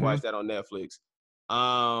anybody to watch that on Netflix.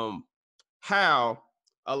 How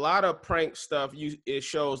a lot of prank stuff, it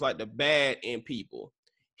shows like the bad in people.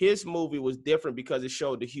 His movie was different because it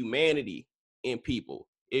showed the humanity in people.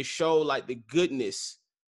 It showed like the goodness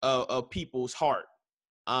of people's heart.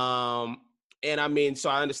 And I mean, so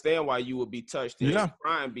I understand why you would be touched and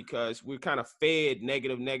crying, because we're kind of fed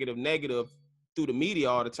negative through the media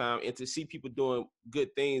all the time, and to see people doing good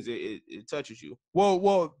things, it touches you.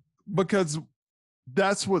 Well, because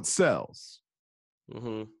that's what sells.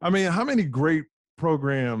 I mean, how many great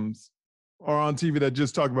programs are on TV that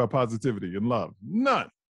just talk about positivity and love? None.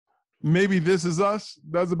 Maybe This Is Us.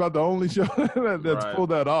 That's about the only show that's pulled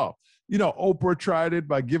that off. Oprah tried it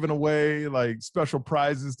by giving away like special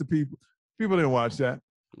prizes to people. People didn't watch that.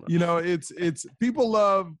 It's people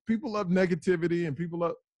love negativity, and people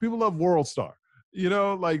love World Star.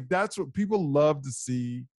 Like that's what people love to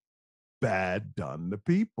see, bad done to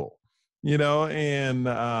people.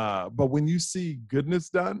 But when you see goodness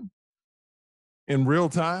done in real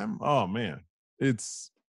time, oh man, it's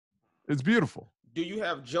beautiful. Do you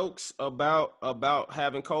have jokes about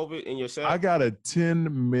having COVID in your set? I got a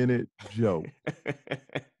 10-minute joke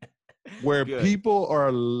where people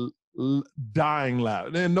are dying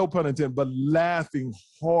loud, and no pun intended, but laughing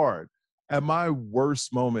hard at my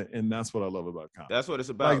worst moment, and that's what I love about comedy. That's what it's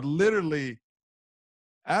about. Like literally,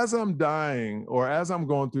 as I'm dying or as I'm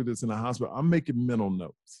going through this in the hospital, I'm making mental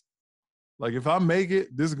notes. Like if I make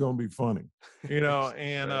it, this is gonna be funny,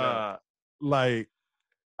 and like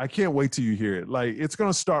I can't wait till you hear it. Like it's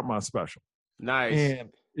gonna start my special. Nice. And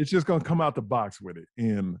it's just gonna come out the box with it,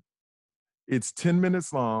 and it's 10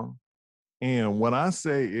 minutes long. And when I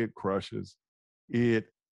say it crushes, you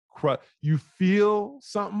feel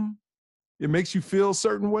something. It makes you feel a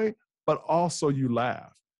certain way, but also you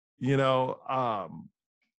laugh. I've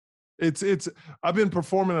been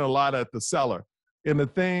performing a lot at the Cellar, and the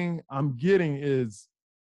thing I'm getting is,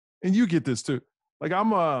 and you get this too, like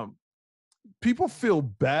people feel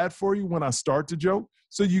bad for you when I start to joke,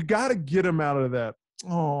 so you got to get them out of that.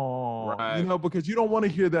 Oh, right. Because you don't want to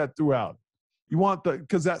hear that throughout. You want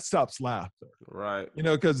because that stops laughter. Right. You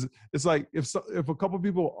know, because it's like if a couple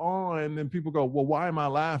people are on and people go, well, why am I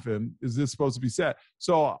laughing? Is this supposed to be sad?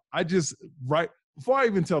 So I just before I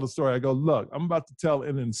even tell the story, I go, look, I'm about to tell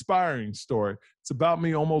an inspiring story. It's about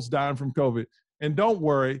me almost dying from COVID. And don't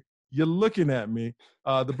worry, you're looking at me.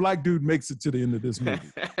 The black dude makes it to the end of this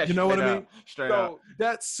movie. You know what I mean? Straight up.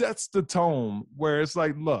 That sets the tone where it's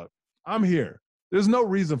like, look, I'm here. There's no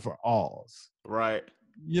reason for alls. Right.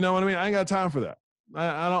 You know what I mean? I ain't got time for that.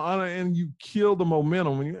 I don't, and you kill the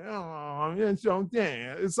momentum when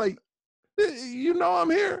it's like, you know,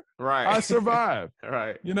 I'm here. Right. I survived.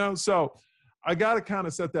 Right. You know, so I got to kind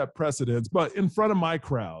of set that precedence. But in front of my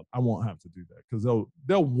crowd, I won't have to do that because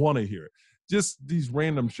they'll want to hear it. Just these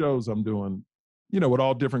random shows I'm doing, you know, with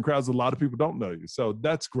all different crowds, a lot of people don't know you. So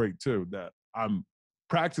that's great too, that I'm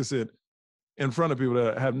practicing in front of people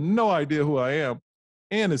that have no idea who I am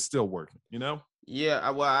and it's still working, you know? Yeah,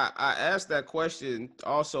 well, I asked that question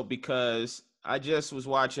also because I just was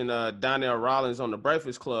watching Donnell Rollins on the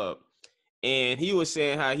Breakfast Club, and he was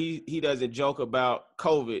saying how he doesn't joke about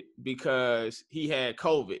COVID because he had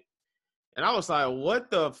COVID. And I was like, what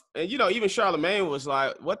the and you know, even Charlamagne was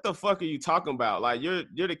like, what the fuck are you talking about? Like you're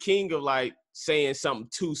the king of like saying something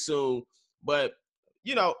too soon. But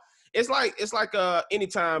you know, it's like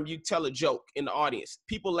anytime you tell a joke in the audience,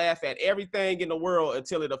 people laugh at everything in the world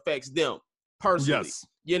until it affects them personally. Yes.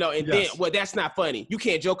 You know, and then, well, that's not funny. You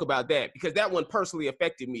can't joke about that because that one personally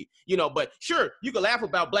affected me, you know, but sure, you can laugh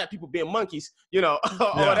about black people being monkeys, you know,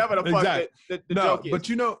 or whatever the fuck the joke is.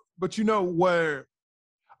 But you know where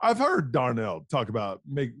I've heard Darnell talk about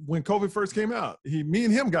when COVID first came out, me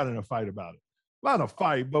and him got in a fight about it. Not a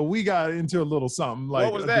fight, but we got into a little something like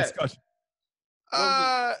what was that? Discussion.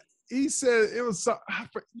 He said it was,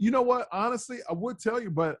 you know what? Honestly, I would tell you,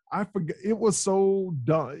 but I forget. It was so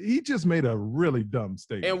dumb. He just made a really dumb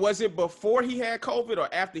statement. And was it before he had COVID or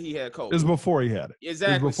after he had COVID? It was before he had it.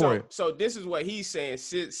 Exactly. So this is what he's saying.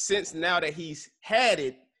 Since now that he's had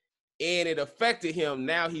it and it affected him,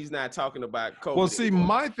 now he's not talking about COVID. Well, see, anymore.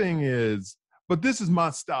 my thing is, but this is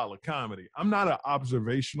my style of comedy. I'm not an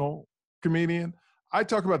observational comedian. I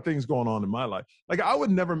talk about things going on in my life. Like I would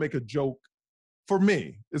never make a joke. For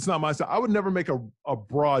me, it's not my style. I would never make a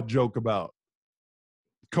broad joke about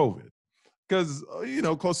COVID because, you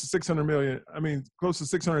know, close to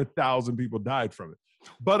 600,000 people died from it.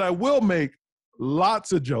 But I will make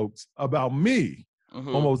lots of jokes about me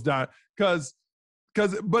almost dying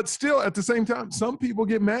but still at the same time, some people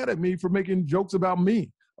get mad at me for making jokes about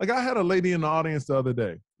me. Like I had a lady in the audience the other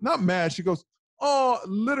day, not mad. She goes, oh,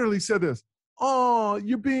 literally said this. Oh,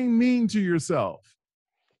 you're being mean to yourself.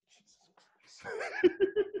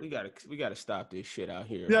 we gotta stop this shit out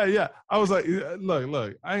here. Yeah. I was like,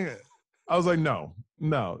 look. I was like, no.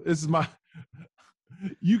 This is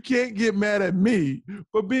you can't get mad at me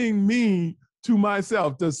for being mean to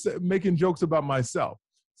myself, making jokes about myself.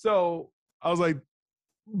 So I was like,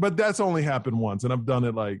 but that's only happened once, and I've done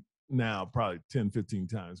it like now probably 10, 15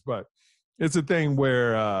 times. But it's a thing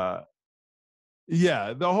where,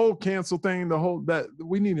 the whole cancel thing, that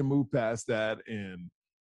we need to move past that. And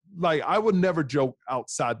like, I would never joke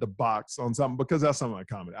outside the box on something because that's not my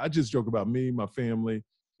comedy. I just joke about me, my family,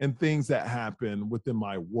 and things that happen within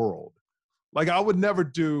my world. Like, I would never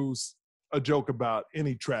do a joke about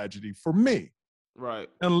any tragedy for me. Right.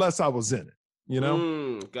 Unless I was in it, you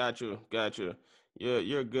know? Got you.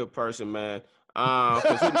 You're a good person, man.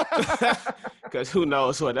 Because who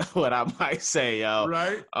knows what I might say, yo.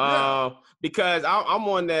 Right. Because I'm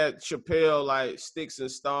on that Chappelle, like, Sticks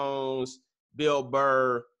and Stones, Bill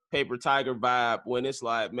Burr, Paper Tiger vibe when it's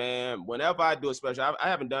like, man, whenever I do a special, I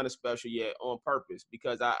haven't done a special yet on purpose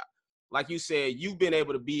because like you said, you've been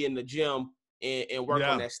able to be in the gym and work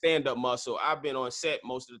on that stand-up muscle. I've been on set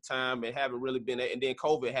most of the time and haven't really been, and then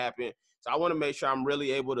COVID happened. So I want to make sure I'm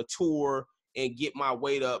really able to tour and get my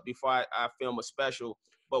weight up before I film a special.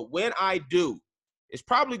 But when I do, it's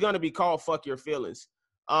probably going to be called Fuck Your Feelings.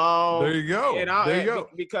 There you go. There you go.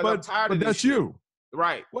 Because I'm tired of this. But that's you.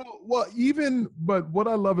 Right. Well, but what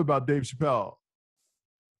I love about Dave Chappelle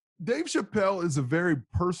is a very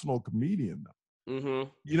personal comedian, though. Mm-hmm.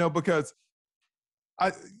 You know, because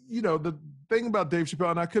the thing about Dave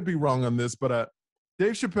Chappelle, and I could be wrong on this, but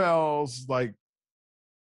Dave Chappelle's like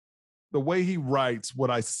the way he writes what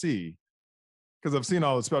I see, because I've seen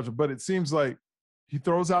all the specials, but it seems like he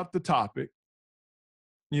throws out the topic,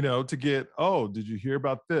 you know, to get, oh, did you hear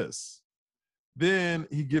about this? Then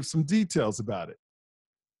he gives some details about it.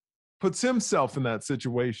 Puts himself in that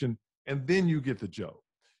situation, and then you get the joke.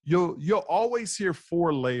 You'll always hear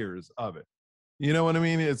 4 layers of it. You know what I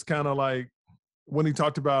mean? It's kind of like when he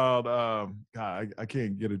talked about, God, I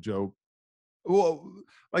can't get a joke. Well,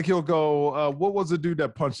 like he'll go, what was the dude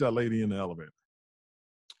that punched that lady in the elevator?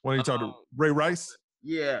 When he talked to Ray Rice?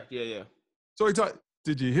 Yeah. So he talked,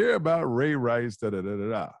 did you hear about Ray Rice? Da, da, da, da,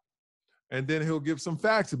 da. And then he'll give some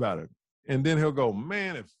facts about it. And then he'll go,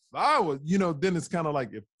 man, if I was, then it's kind of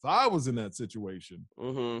like if I was in that situation.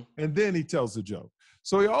 Mm-hmm. And then he tells the joke.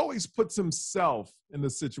 So he always puts himself in the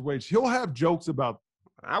situation. He'll have jokes about,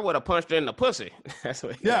 I would have punched her in the pussy. That's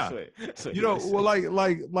what. Yeah. That's what well,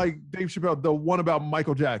 like Dave Chappelle, the one about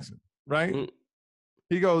Michael Jackson, right? Mm.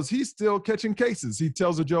 He goes, he's still catching cases. He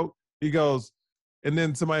tells a joke. He goes, and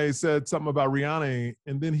then somebody said something about Rihanna,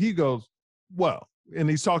 and then he goes, well, and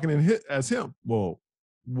he's talking as him. Well,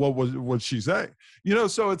 what she say?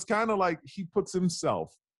 So it's kind of like he puts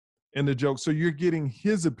himself in the joke. So you're getting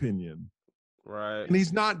his opinion. Right. And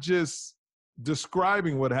he's not just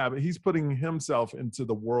describing what happened. He's putting himself into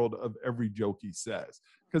the world of every joke he says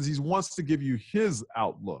because he wants to give you his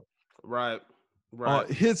outlook. Right.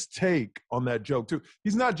 His take on that joke too.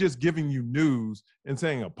 He's not just giving you news and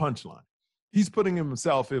saying a punchline. He's putting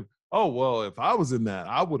himself if I was in that,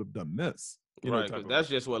 I would have done this. Right, because that's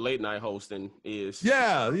just what late night hosting is.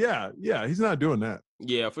 Yeah. He's not doing that.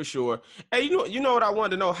 Yeah, for sure. Hey, you know what I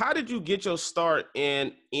wanted to know? How did you get your start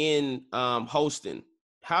in hosting?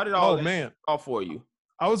 How did all that all for you?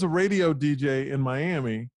 I was a radio DJ in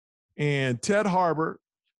Miami, and Ted Harbor,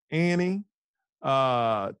 Annie,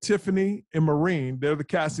 Tiffany, and Maureen, they're the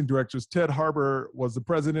casting directors. Ted Harbor was the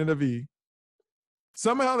president of E!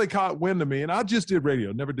 Somehow they caught wind of me, and I just did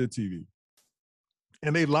radio, never did TV.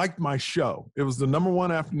 And they liked my show. It was the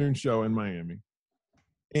 #1 afternoon show in Miami.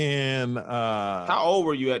 And how old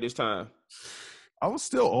were you at this time? I was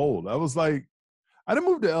still old. I was like, I didn't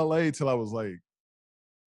move to LA till I was like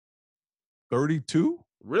 32.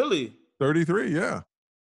 Really? 33, yeah.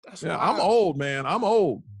 That's wild. I'm old, man. I'm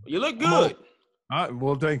old. You look good.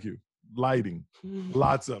 Well, thank you. Lighting.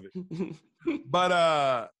 Lots of it.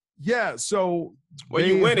 But so well,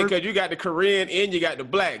 you win it because you got the Korean and you got the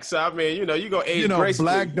black. So I mean, you go age gracefully.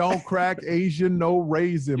 Black don't crack, Asian no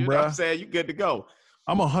raisin, you bro. Know what I'm saying? You good to go.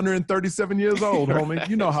 I'm 137 years old, homie.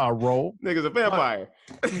 You know how I roll. Nigga's a vampire.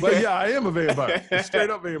 But yeah, I am a vampire. Straight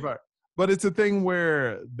up vampire. But it's a thing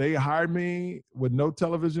where they hired me with no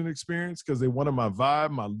television experience because they wanted my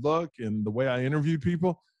vibe, my look, and the way I interviewed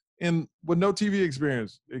people. And with no TV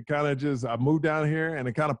experience, it kind of I moved down here and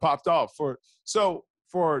it kind of popped off.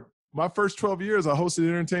 For my first 12 years, I hosted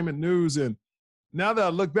entertainment news. And now that I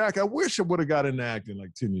look back, I wish I would have got into acting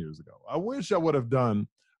like 10 years ago. I wish I would have done.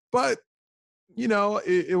 But,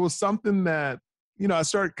 it was something that, I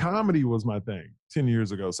started comedy was my thing 10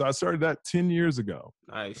 years ago. So I started that 10 years ago.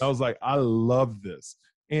 Nice. I was like, I love this.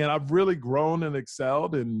 And I've really grown and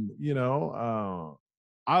excelled. And,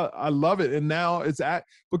 I love it. And now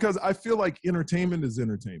because I feel like entertainment is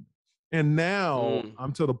entertainment. And now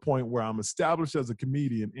I'm to the point where I'm established as a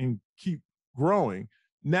comedian and keep growing.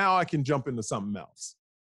 Now I can jump into something else.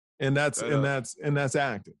 And that's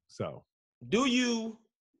acting. So do you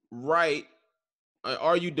write,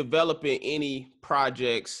 are you developing any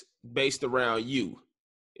projects based around you?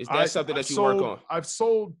 Is that something that you work on? I've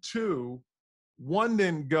sold 2. One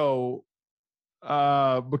didn't go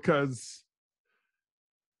because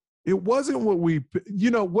it wasn't what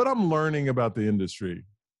what I'm learning about the industry.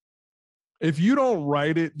 If you don't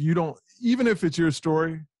write it, even if it's your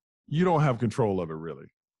story, you don't have control of it really.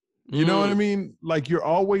 You know what I mean? Like you're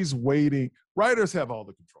always waiting. Writers have all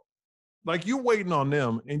the control. Like you're waiting on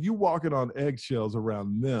them and you walking on eggshells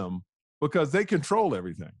around them because they control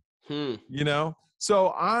everything.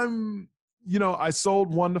 So I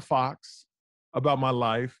sold 1 to Fox about my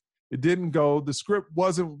life. It didn't go. The script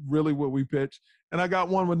wasn't really what we pitched. And I got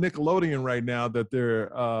one with Nickelodeon right now that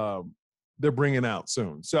they're bringing out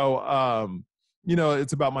soon. So,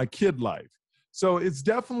 it's about my kid life. So it's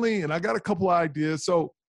definitely, and I got a couple of ideas.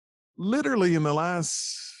 So literally in the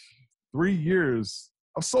last 3 years,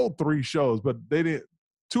 I've sold 3 shows, but 2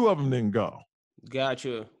 of them didn't go.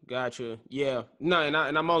 Gotcha. Yeah. No, and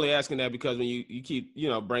I'm only asking that because when you keep,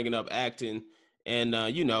 bringing up acting and,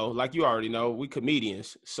 like you already know, we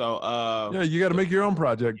comedians. So, yeah, you got to make your own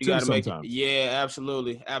project too sometimes. Yeah,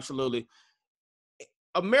 absolutely.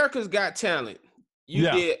 America's Got Talent. You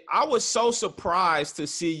did. I was so surprised to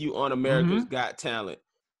see you on America's Got Talent.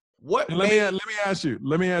 Let me ask you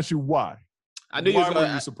why. I knew you was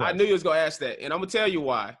gonna ask that, and I'm gonna tell you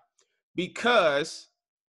why. Because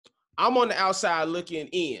I'm on the outside looking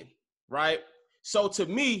in, right? So to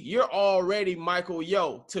me, you're already Michael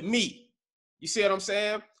Yo. To me, you see what I'm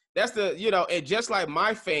saying? That's and just like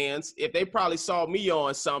my fans, if they probably saw me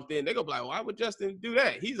on something, they go like, "Why would Justin do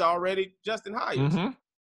that? He's already Justin Hires."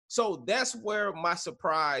 So that's where my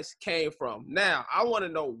surprise came from. Now, I want to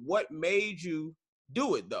know what made you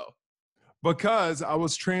do it, though. Because I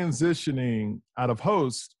was transitioning out of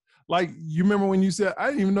host. Like, you remember when you said, I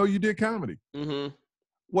didn't even know you did comedy. Mm-hmm.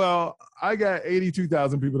 Well, I got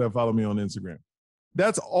 82,000 people that follow me on Instagram.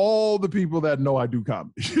 That's all the people that know I do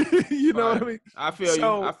comedy. You know what I mean? I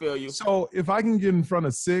feel you. So if I can get in front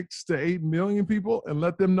of 6 to 8 million people and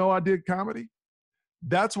let them know I did comedy,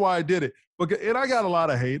 that's why I did it. And I got a lot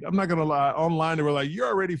of hate. I'm not going to lie. Online, they were like, you're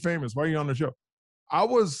already famous. Why are you on the show? I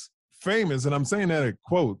was famous, and I'm saying that in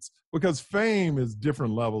quotes, because fame is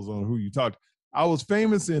different levels on who you talk to. I was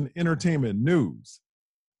famous in entertainment news.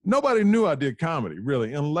 Nobody knew I did comedy,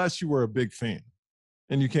 really, unless you were a big fan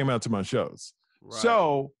and you came out to my shows. Right.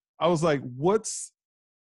 So I was like, what's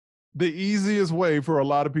the easiest way for a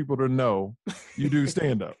lot of people to know you do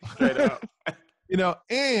stand-up? Straight up. You know,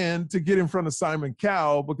 and to get in front of Simon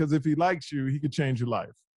Cowell, because if he likes you, he could change your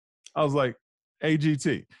life. I was like,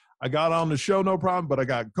 AGT. I got on the show, no problem, but I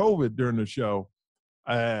got COVID during the show.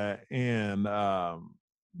 Then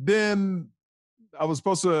I was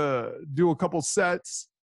supposed to do a couple sets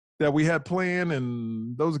that we had planned,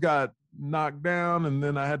 and those got knocked down. And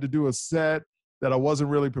then I had to do a set that I wasn't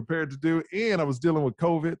really prepared to do. And I was dealing with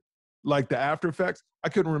COVID, like the after effects. I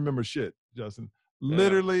couldn't remember shit, Justin. Yeah.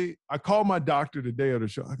 Literally, I called my doctor the day of the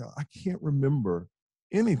show. I go, I can't remember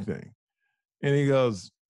anything. And he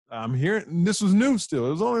goes, I'm hearing, and this was new still.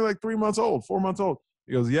 It was only like 3 months old, 4 months old.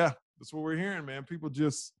 He goes, yeah, that's what we're hearing, man. People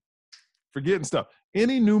just forgetting stuff.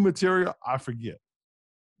 Any new material, I forget.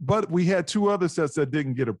 But we had 2 other sets that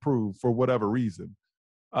didn't get approved for whatever reason.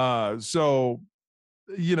 So,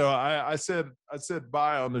 you know, I said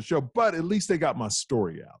bye on the show, but at least they got my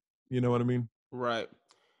story out. You know what I mean? Right.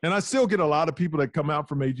 And I still get a lot of people that come out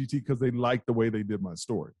from AGT because they like the way they did my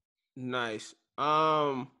story. Nice.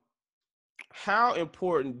 How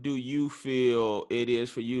important do you feel it is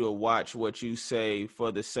for you to watch what you say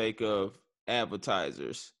for the sake of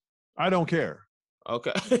advertisers? I don't care.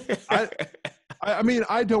 Okay. I mean,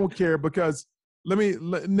 I don't care because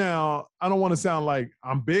now, I don't want to sound like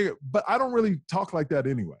I'm big, but I don't really talk like that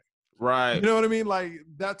anyway. Right. You know what I mean? Like,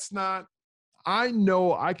 that's not, I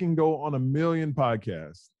know I can go on 1 million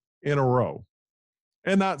podcasts in a row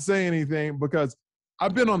and not say anything because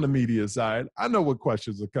I've been on the media side. I know what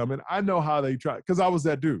questions are coming. I know how they try, because I was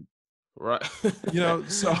that dude. Right. You know,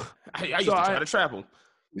 so. I used to try to trap them.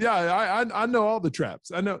 Yeah, I know all the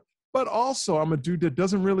traps. I know. But also, I'm a dude that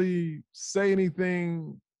doesn't really say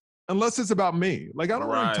anything unless it's about me. Like, I don't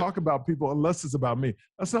really talk about people unless it's about me.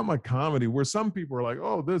 That's not my comedy, where some people are like,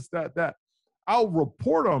 oh, this, that. I'll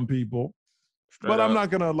report on people, but I'm not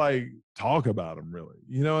going to, like, talk about them, really.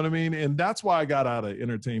 You know what I mean? And that's why I got out of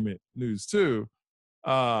entertainment news, too.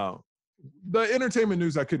 The entertainment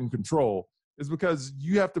news I couldn't control is because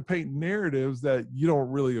you have to paint narratives that you don't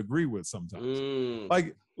really agree with sometimes.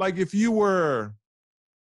 Like if you're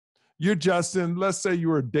Justin, let's say you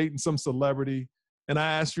were dating some celebrity and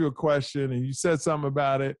I asked you a question and you said something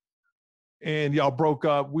about it and y'all broke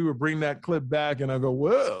up, we would bring that clip back and I go,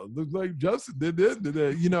 well, looks like Justin did this,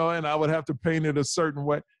 you know, and I would have to paint it a certain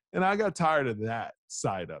way. And I got tired of that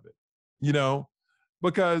side of it, you know,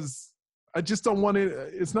 because I just don't want it.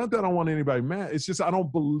 It's not that I want anybody mad. It's just I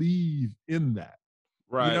don't believe in that.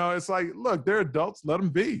 Right. You know, it's like, look, they're adults. Let them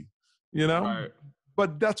be, you know. Right.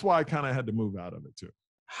 But that's why I kind of had to move out of it, too.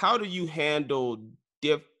 How do you handle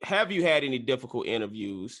have you had any difficult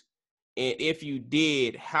interviews? And if you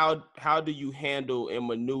did, how do you handle and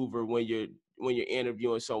maneuver when you're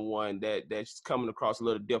interviewing someone that's coming across a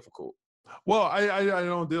little difficult? Well, I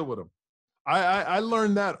don't deal with them. I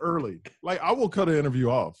learned that early. Like, I will cut an interview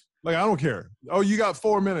off. Like, I don't care. Oh, you got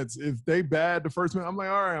 4 minutes. If they bad the first minute, I'm like,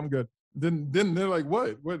 all right, I'm good. Then they're like,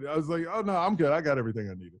 what? I was like, oh, no, I'm good. I got everything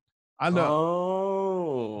I needed. I know.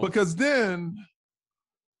 Oh. Because then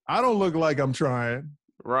I don't look like I'm trying.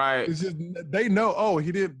 Right. It's just they know, oh,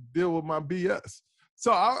 he didn't deal with my BS.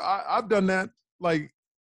 So I've done that. Like,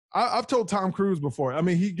 I've told Tom Cruise before. I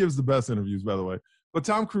mean, he gives the best interviews, by the way. But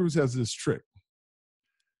Tom Cruise has this trick.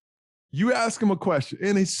 You ask him a question,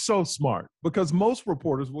 and he's so smart because most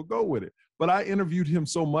reporters will go with it. But I interviewed him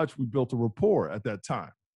so much, we built a rapport at that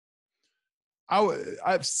time.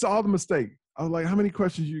 I saw the mistake. I was like, how many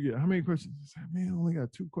questions you get? How many questions? He said, man, I only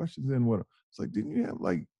got 2 questions in with him. It's like, didn't you have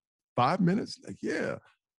like 5 minutes? Like, yeah.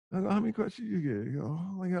 I go, how many questions you get? He goes, oh, I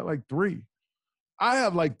only got like 3. I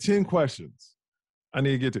have like 10 questions I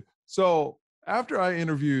need to get to. So after I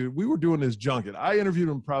interviewed, we were doing this junket. I interviewed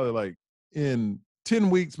him probably like in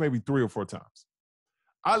 10 weeks, maybe 3 or 4 times.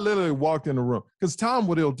 I literally walked in the room because Tom,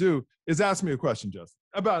 what he'll do is ask me a question, Justin,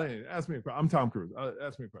 about anything. Ask me a question. I'm Tom Cruise.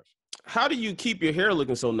 Ask me a question. How do you keep your hair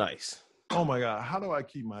looking so nice? Oh my God, how do I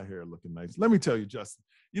keep my hair looking nice? Let me tell you, Justin.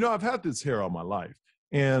 I've had this hair all my life,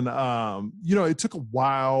 and it took a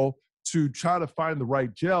while to try to find the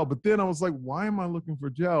right gel. But then I was like, why am I looking for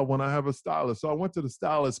gel when I have a stylist? So I went to the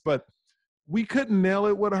stylist, but we couldn't nail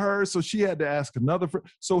it with her, so she had to ask another.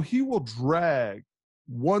 So he will drag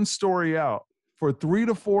one story out for 3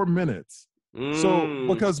 to 4 minutes. So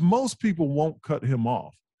because most people won't cut him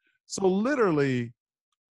off. So literally,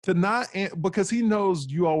 because he knows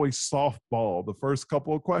you always softball the first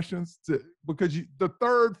couple of questions, because the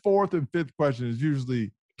third, fourth, and fifth question is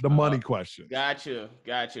usually the money question. Gotcha.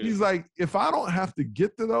 He's like, if I don't have to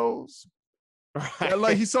get to those,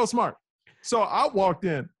 like, he's so smart. So I walked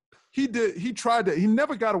in. He tried to. He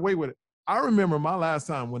never got away with it. I remember my last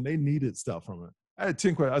time when they needed stuff from him. I had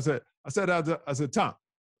 10 questions. I said, Tom,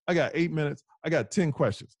 I got 8 minutes. I got 10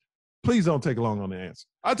 questions. Please don't take long on the answer.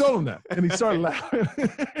 I told him that, and he started laughing.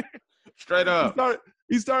 Straight up.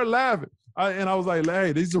 He started laughing, and I was like,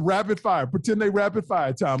 "Hey, these are rapid fire. Pretend they rapid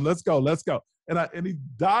fire, Tom. Let's go." And he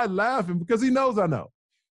died laughing because he knows I know.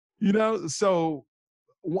 So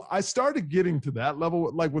I started getting to that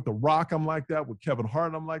level. Like with The Rock, I'm like that. With Kevin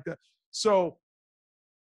Hart, I'm like that. So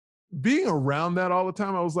being around that all the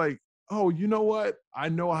time, I was like, oh, you know what? I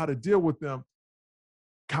know how to deal with them.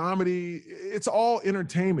 Comedy, it's all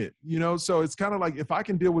entertainment, So it's kind of like, if I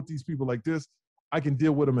can deal with these people like this, I can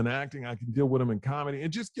deal with them in acting. I can deal with them in comedy.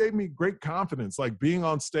 It just gave me great confidence, like being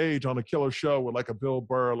on stage on a killer show with like a Bill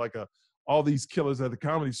Burr, like all these killers at the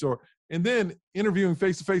Comedy Store, and then interviewing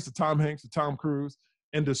face-to-face with Tom Hanks, with Tom Cruise,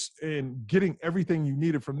 and getting everything you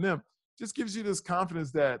needed from them just gives you this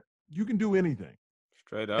confidence that you can do anything.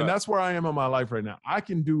 Straight up. And that's where I am in my life right now. I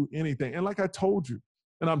can do anything. And like I told you,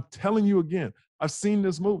 and I'm telling you again, I've seen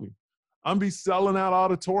this movie. I'm be selling out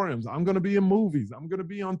auditoriums. I'm going to be in movies. I'm going to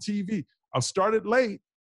be on TV. I've started late,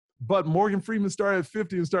 but Morgan Freeman started at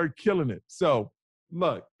 50 and started killing it. So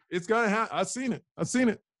look, it's going to happen. I've seen it.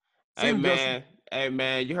 Hey,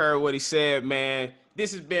 man, you heard what he said, man.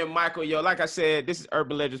 This has been Michael, yo. Like I said, this is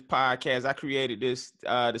Urban Legends Podcast. I created this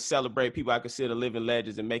to celebrate people I consider living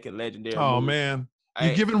legends and making legendary movies. Man.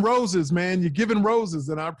 You're giving roses, man. You're giving roses,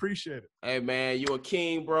 and I appreciate it. Hey, man, you're a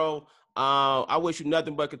king, bro. I wish you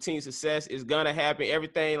nothing but continued success. It's gonna happen.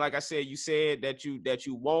 Everything, like I said, you said that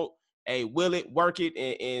you want. Hey, will it, work it,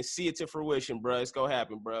 and see it to fruition, bro. It's gonna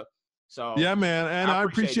happen, bro. So yeah, man, and I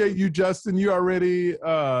appreciate you, Justin. You already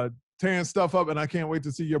tearing stuff up, and I can't wait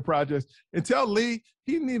to see your projects. And tell Lee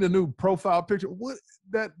he need a new profile picture. What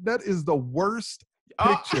that is the worst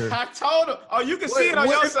picture. I told him. Oh, you can see it on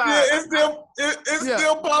your side. It's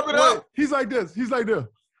still popping up. He's like this.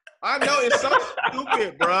 I know, it's so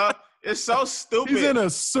stupid, bro. It's so stupid. He's in a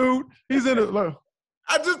suit. He's in a. Look.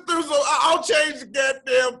 I just threw some. I'll change the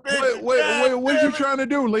goddamn picture. Wait. What you trying to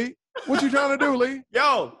do, Lee? What you trying to do, Lee?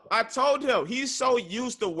 Yo, I told him he's so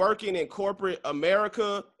used to working in corporate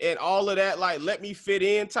America and all of that, like, let me fit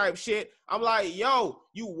in type shit. I'm like, yo,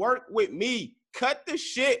 you work with me. Cut the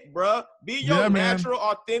shit, bro. Be your natural,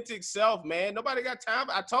 authentic self, man. Nobody got time.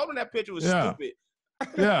 I told him that picture was stupid.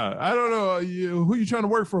 Yeah, I don't know who you trying to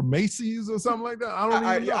work for, Macy's or something like that. I don't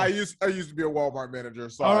even know. I used to be a Walmart manager.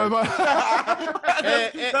 Sorry.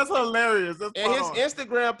 That's hilarious. That's and his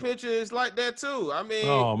Instagram picture is like that too. I mean,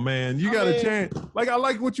 oh man, you got to change. Like, I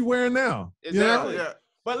like what you're wearing now. Exactly. Yeah.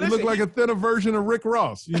 But listen, you look like a thinner version of Rick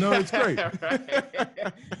Ross. It's great.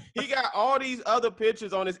 He got all these other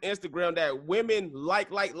pictures on his Instagram that women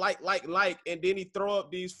like, and then he throw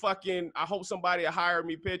up these fucking, I hope somebody will hire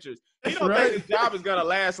me pictures. He don't think his job is gonna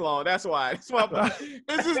last long. That's why. It's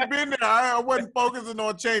just been there. I wasn't focusing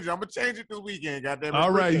on changing. I'm gonna change it this weekend. Goddamn it.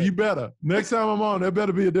 All right, you better. Next time I'm on, there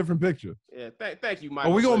better be a different picture. Yeah, thank you,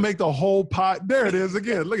 Michael. Are we gonna make the whole pot? There it is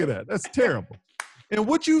again. Look at that. That's terrible. And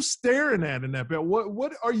what you staring at in that bed?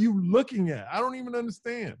 What are you looking at? I don't even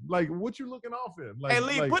understand. Like, what you looking off in? Like, hey,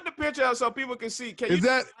 Lee, put the picture up so people can see.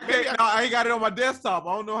 I ain't got it on my desktop.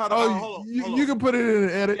 I don't know how to. Hold on. You can put it in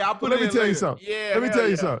and edit. Yeah, I'll put Let me tell you later. something. Let me tell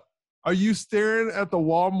you something. Are you staring at the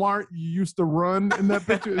Walmart you used to run in that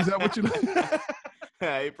picture? Is that what you?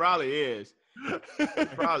 It probably is.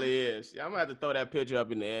 It probably is. Yeah, I'm gonna have to throw that picture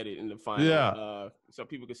up in the edit in the final, so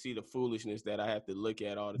people can see the foolishness that I have to look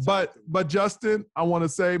at all the time. But Justin, I want to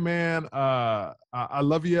say, man, I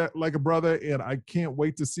love you like a brother, and I can't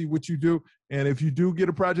wait to see what you do. And if you do get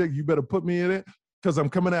a project, you better put me in it, because I'm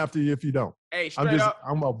coming after you if you don't. Hey, straight up.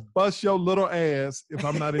 I'm gonna bust your little ass if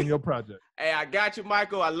I'm not in your project. Hey, I got you,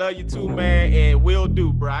 Michael. I love you too, man, and will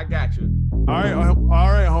do, bro. I got you. All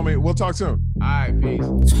right, homie. We'll talk soon. All right, peace.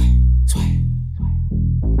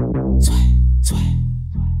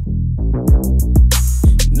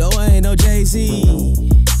 No, I ain't no Jay-Z.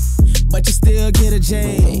 but you still get a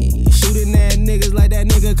J. Shooting at niggas like that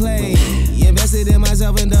nigga Clay. Invested in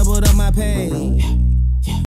myself and doubled up my pay.